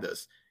 guide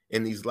us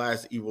in these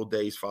last evil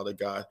days, Father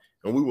God.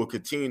 And we will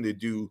continue to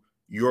do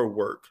your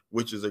work,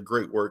 which is a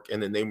great work,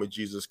 in the name of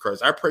Jesus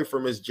Christ. I pray for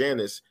Miss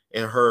Janice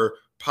and her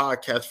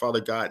podcast,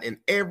 Father God, and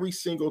every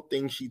single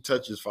thing she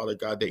touches, Father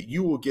God, that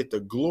you will get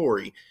the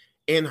glory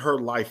in her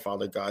life,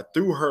 Father God,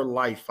 through her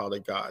life, Father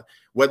God,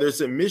 whether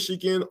it's in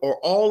Michigan or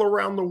all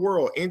around the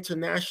world,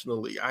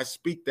 internationally. I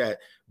speak that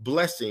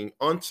blessing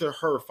unto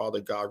her,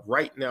 Father God,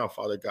 right now,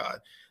 Father God,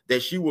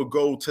 that she will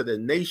go to the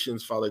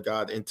nations, Father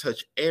God, and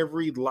touch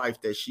every life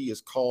that she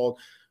is called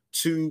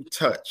to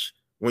touch.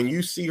 When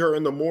you see her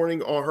in the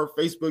morning on her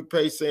Facebook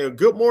page saying,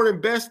 good morning,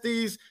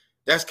 besties,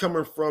 that's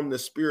coming from the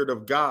Spirit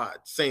of God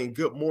saying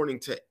good morning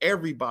to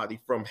everybody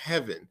from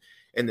heaven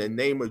in the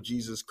name of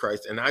Jesus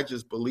Christ. And I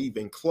just believe,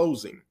 in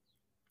closing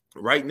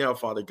right now,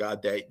 Father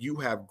God, that you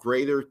have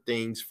greater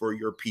things for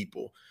your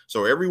people.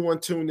 So everyone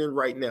tuned in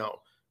right now,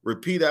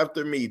 repeat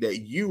after me that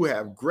you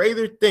have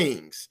greater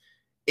things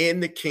in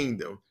the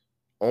kingdom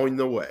on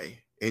the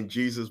way. In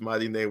Jesus'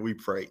 mighty name we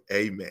pray.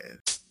 Amen.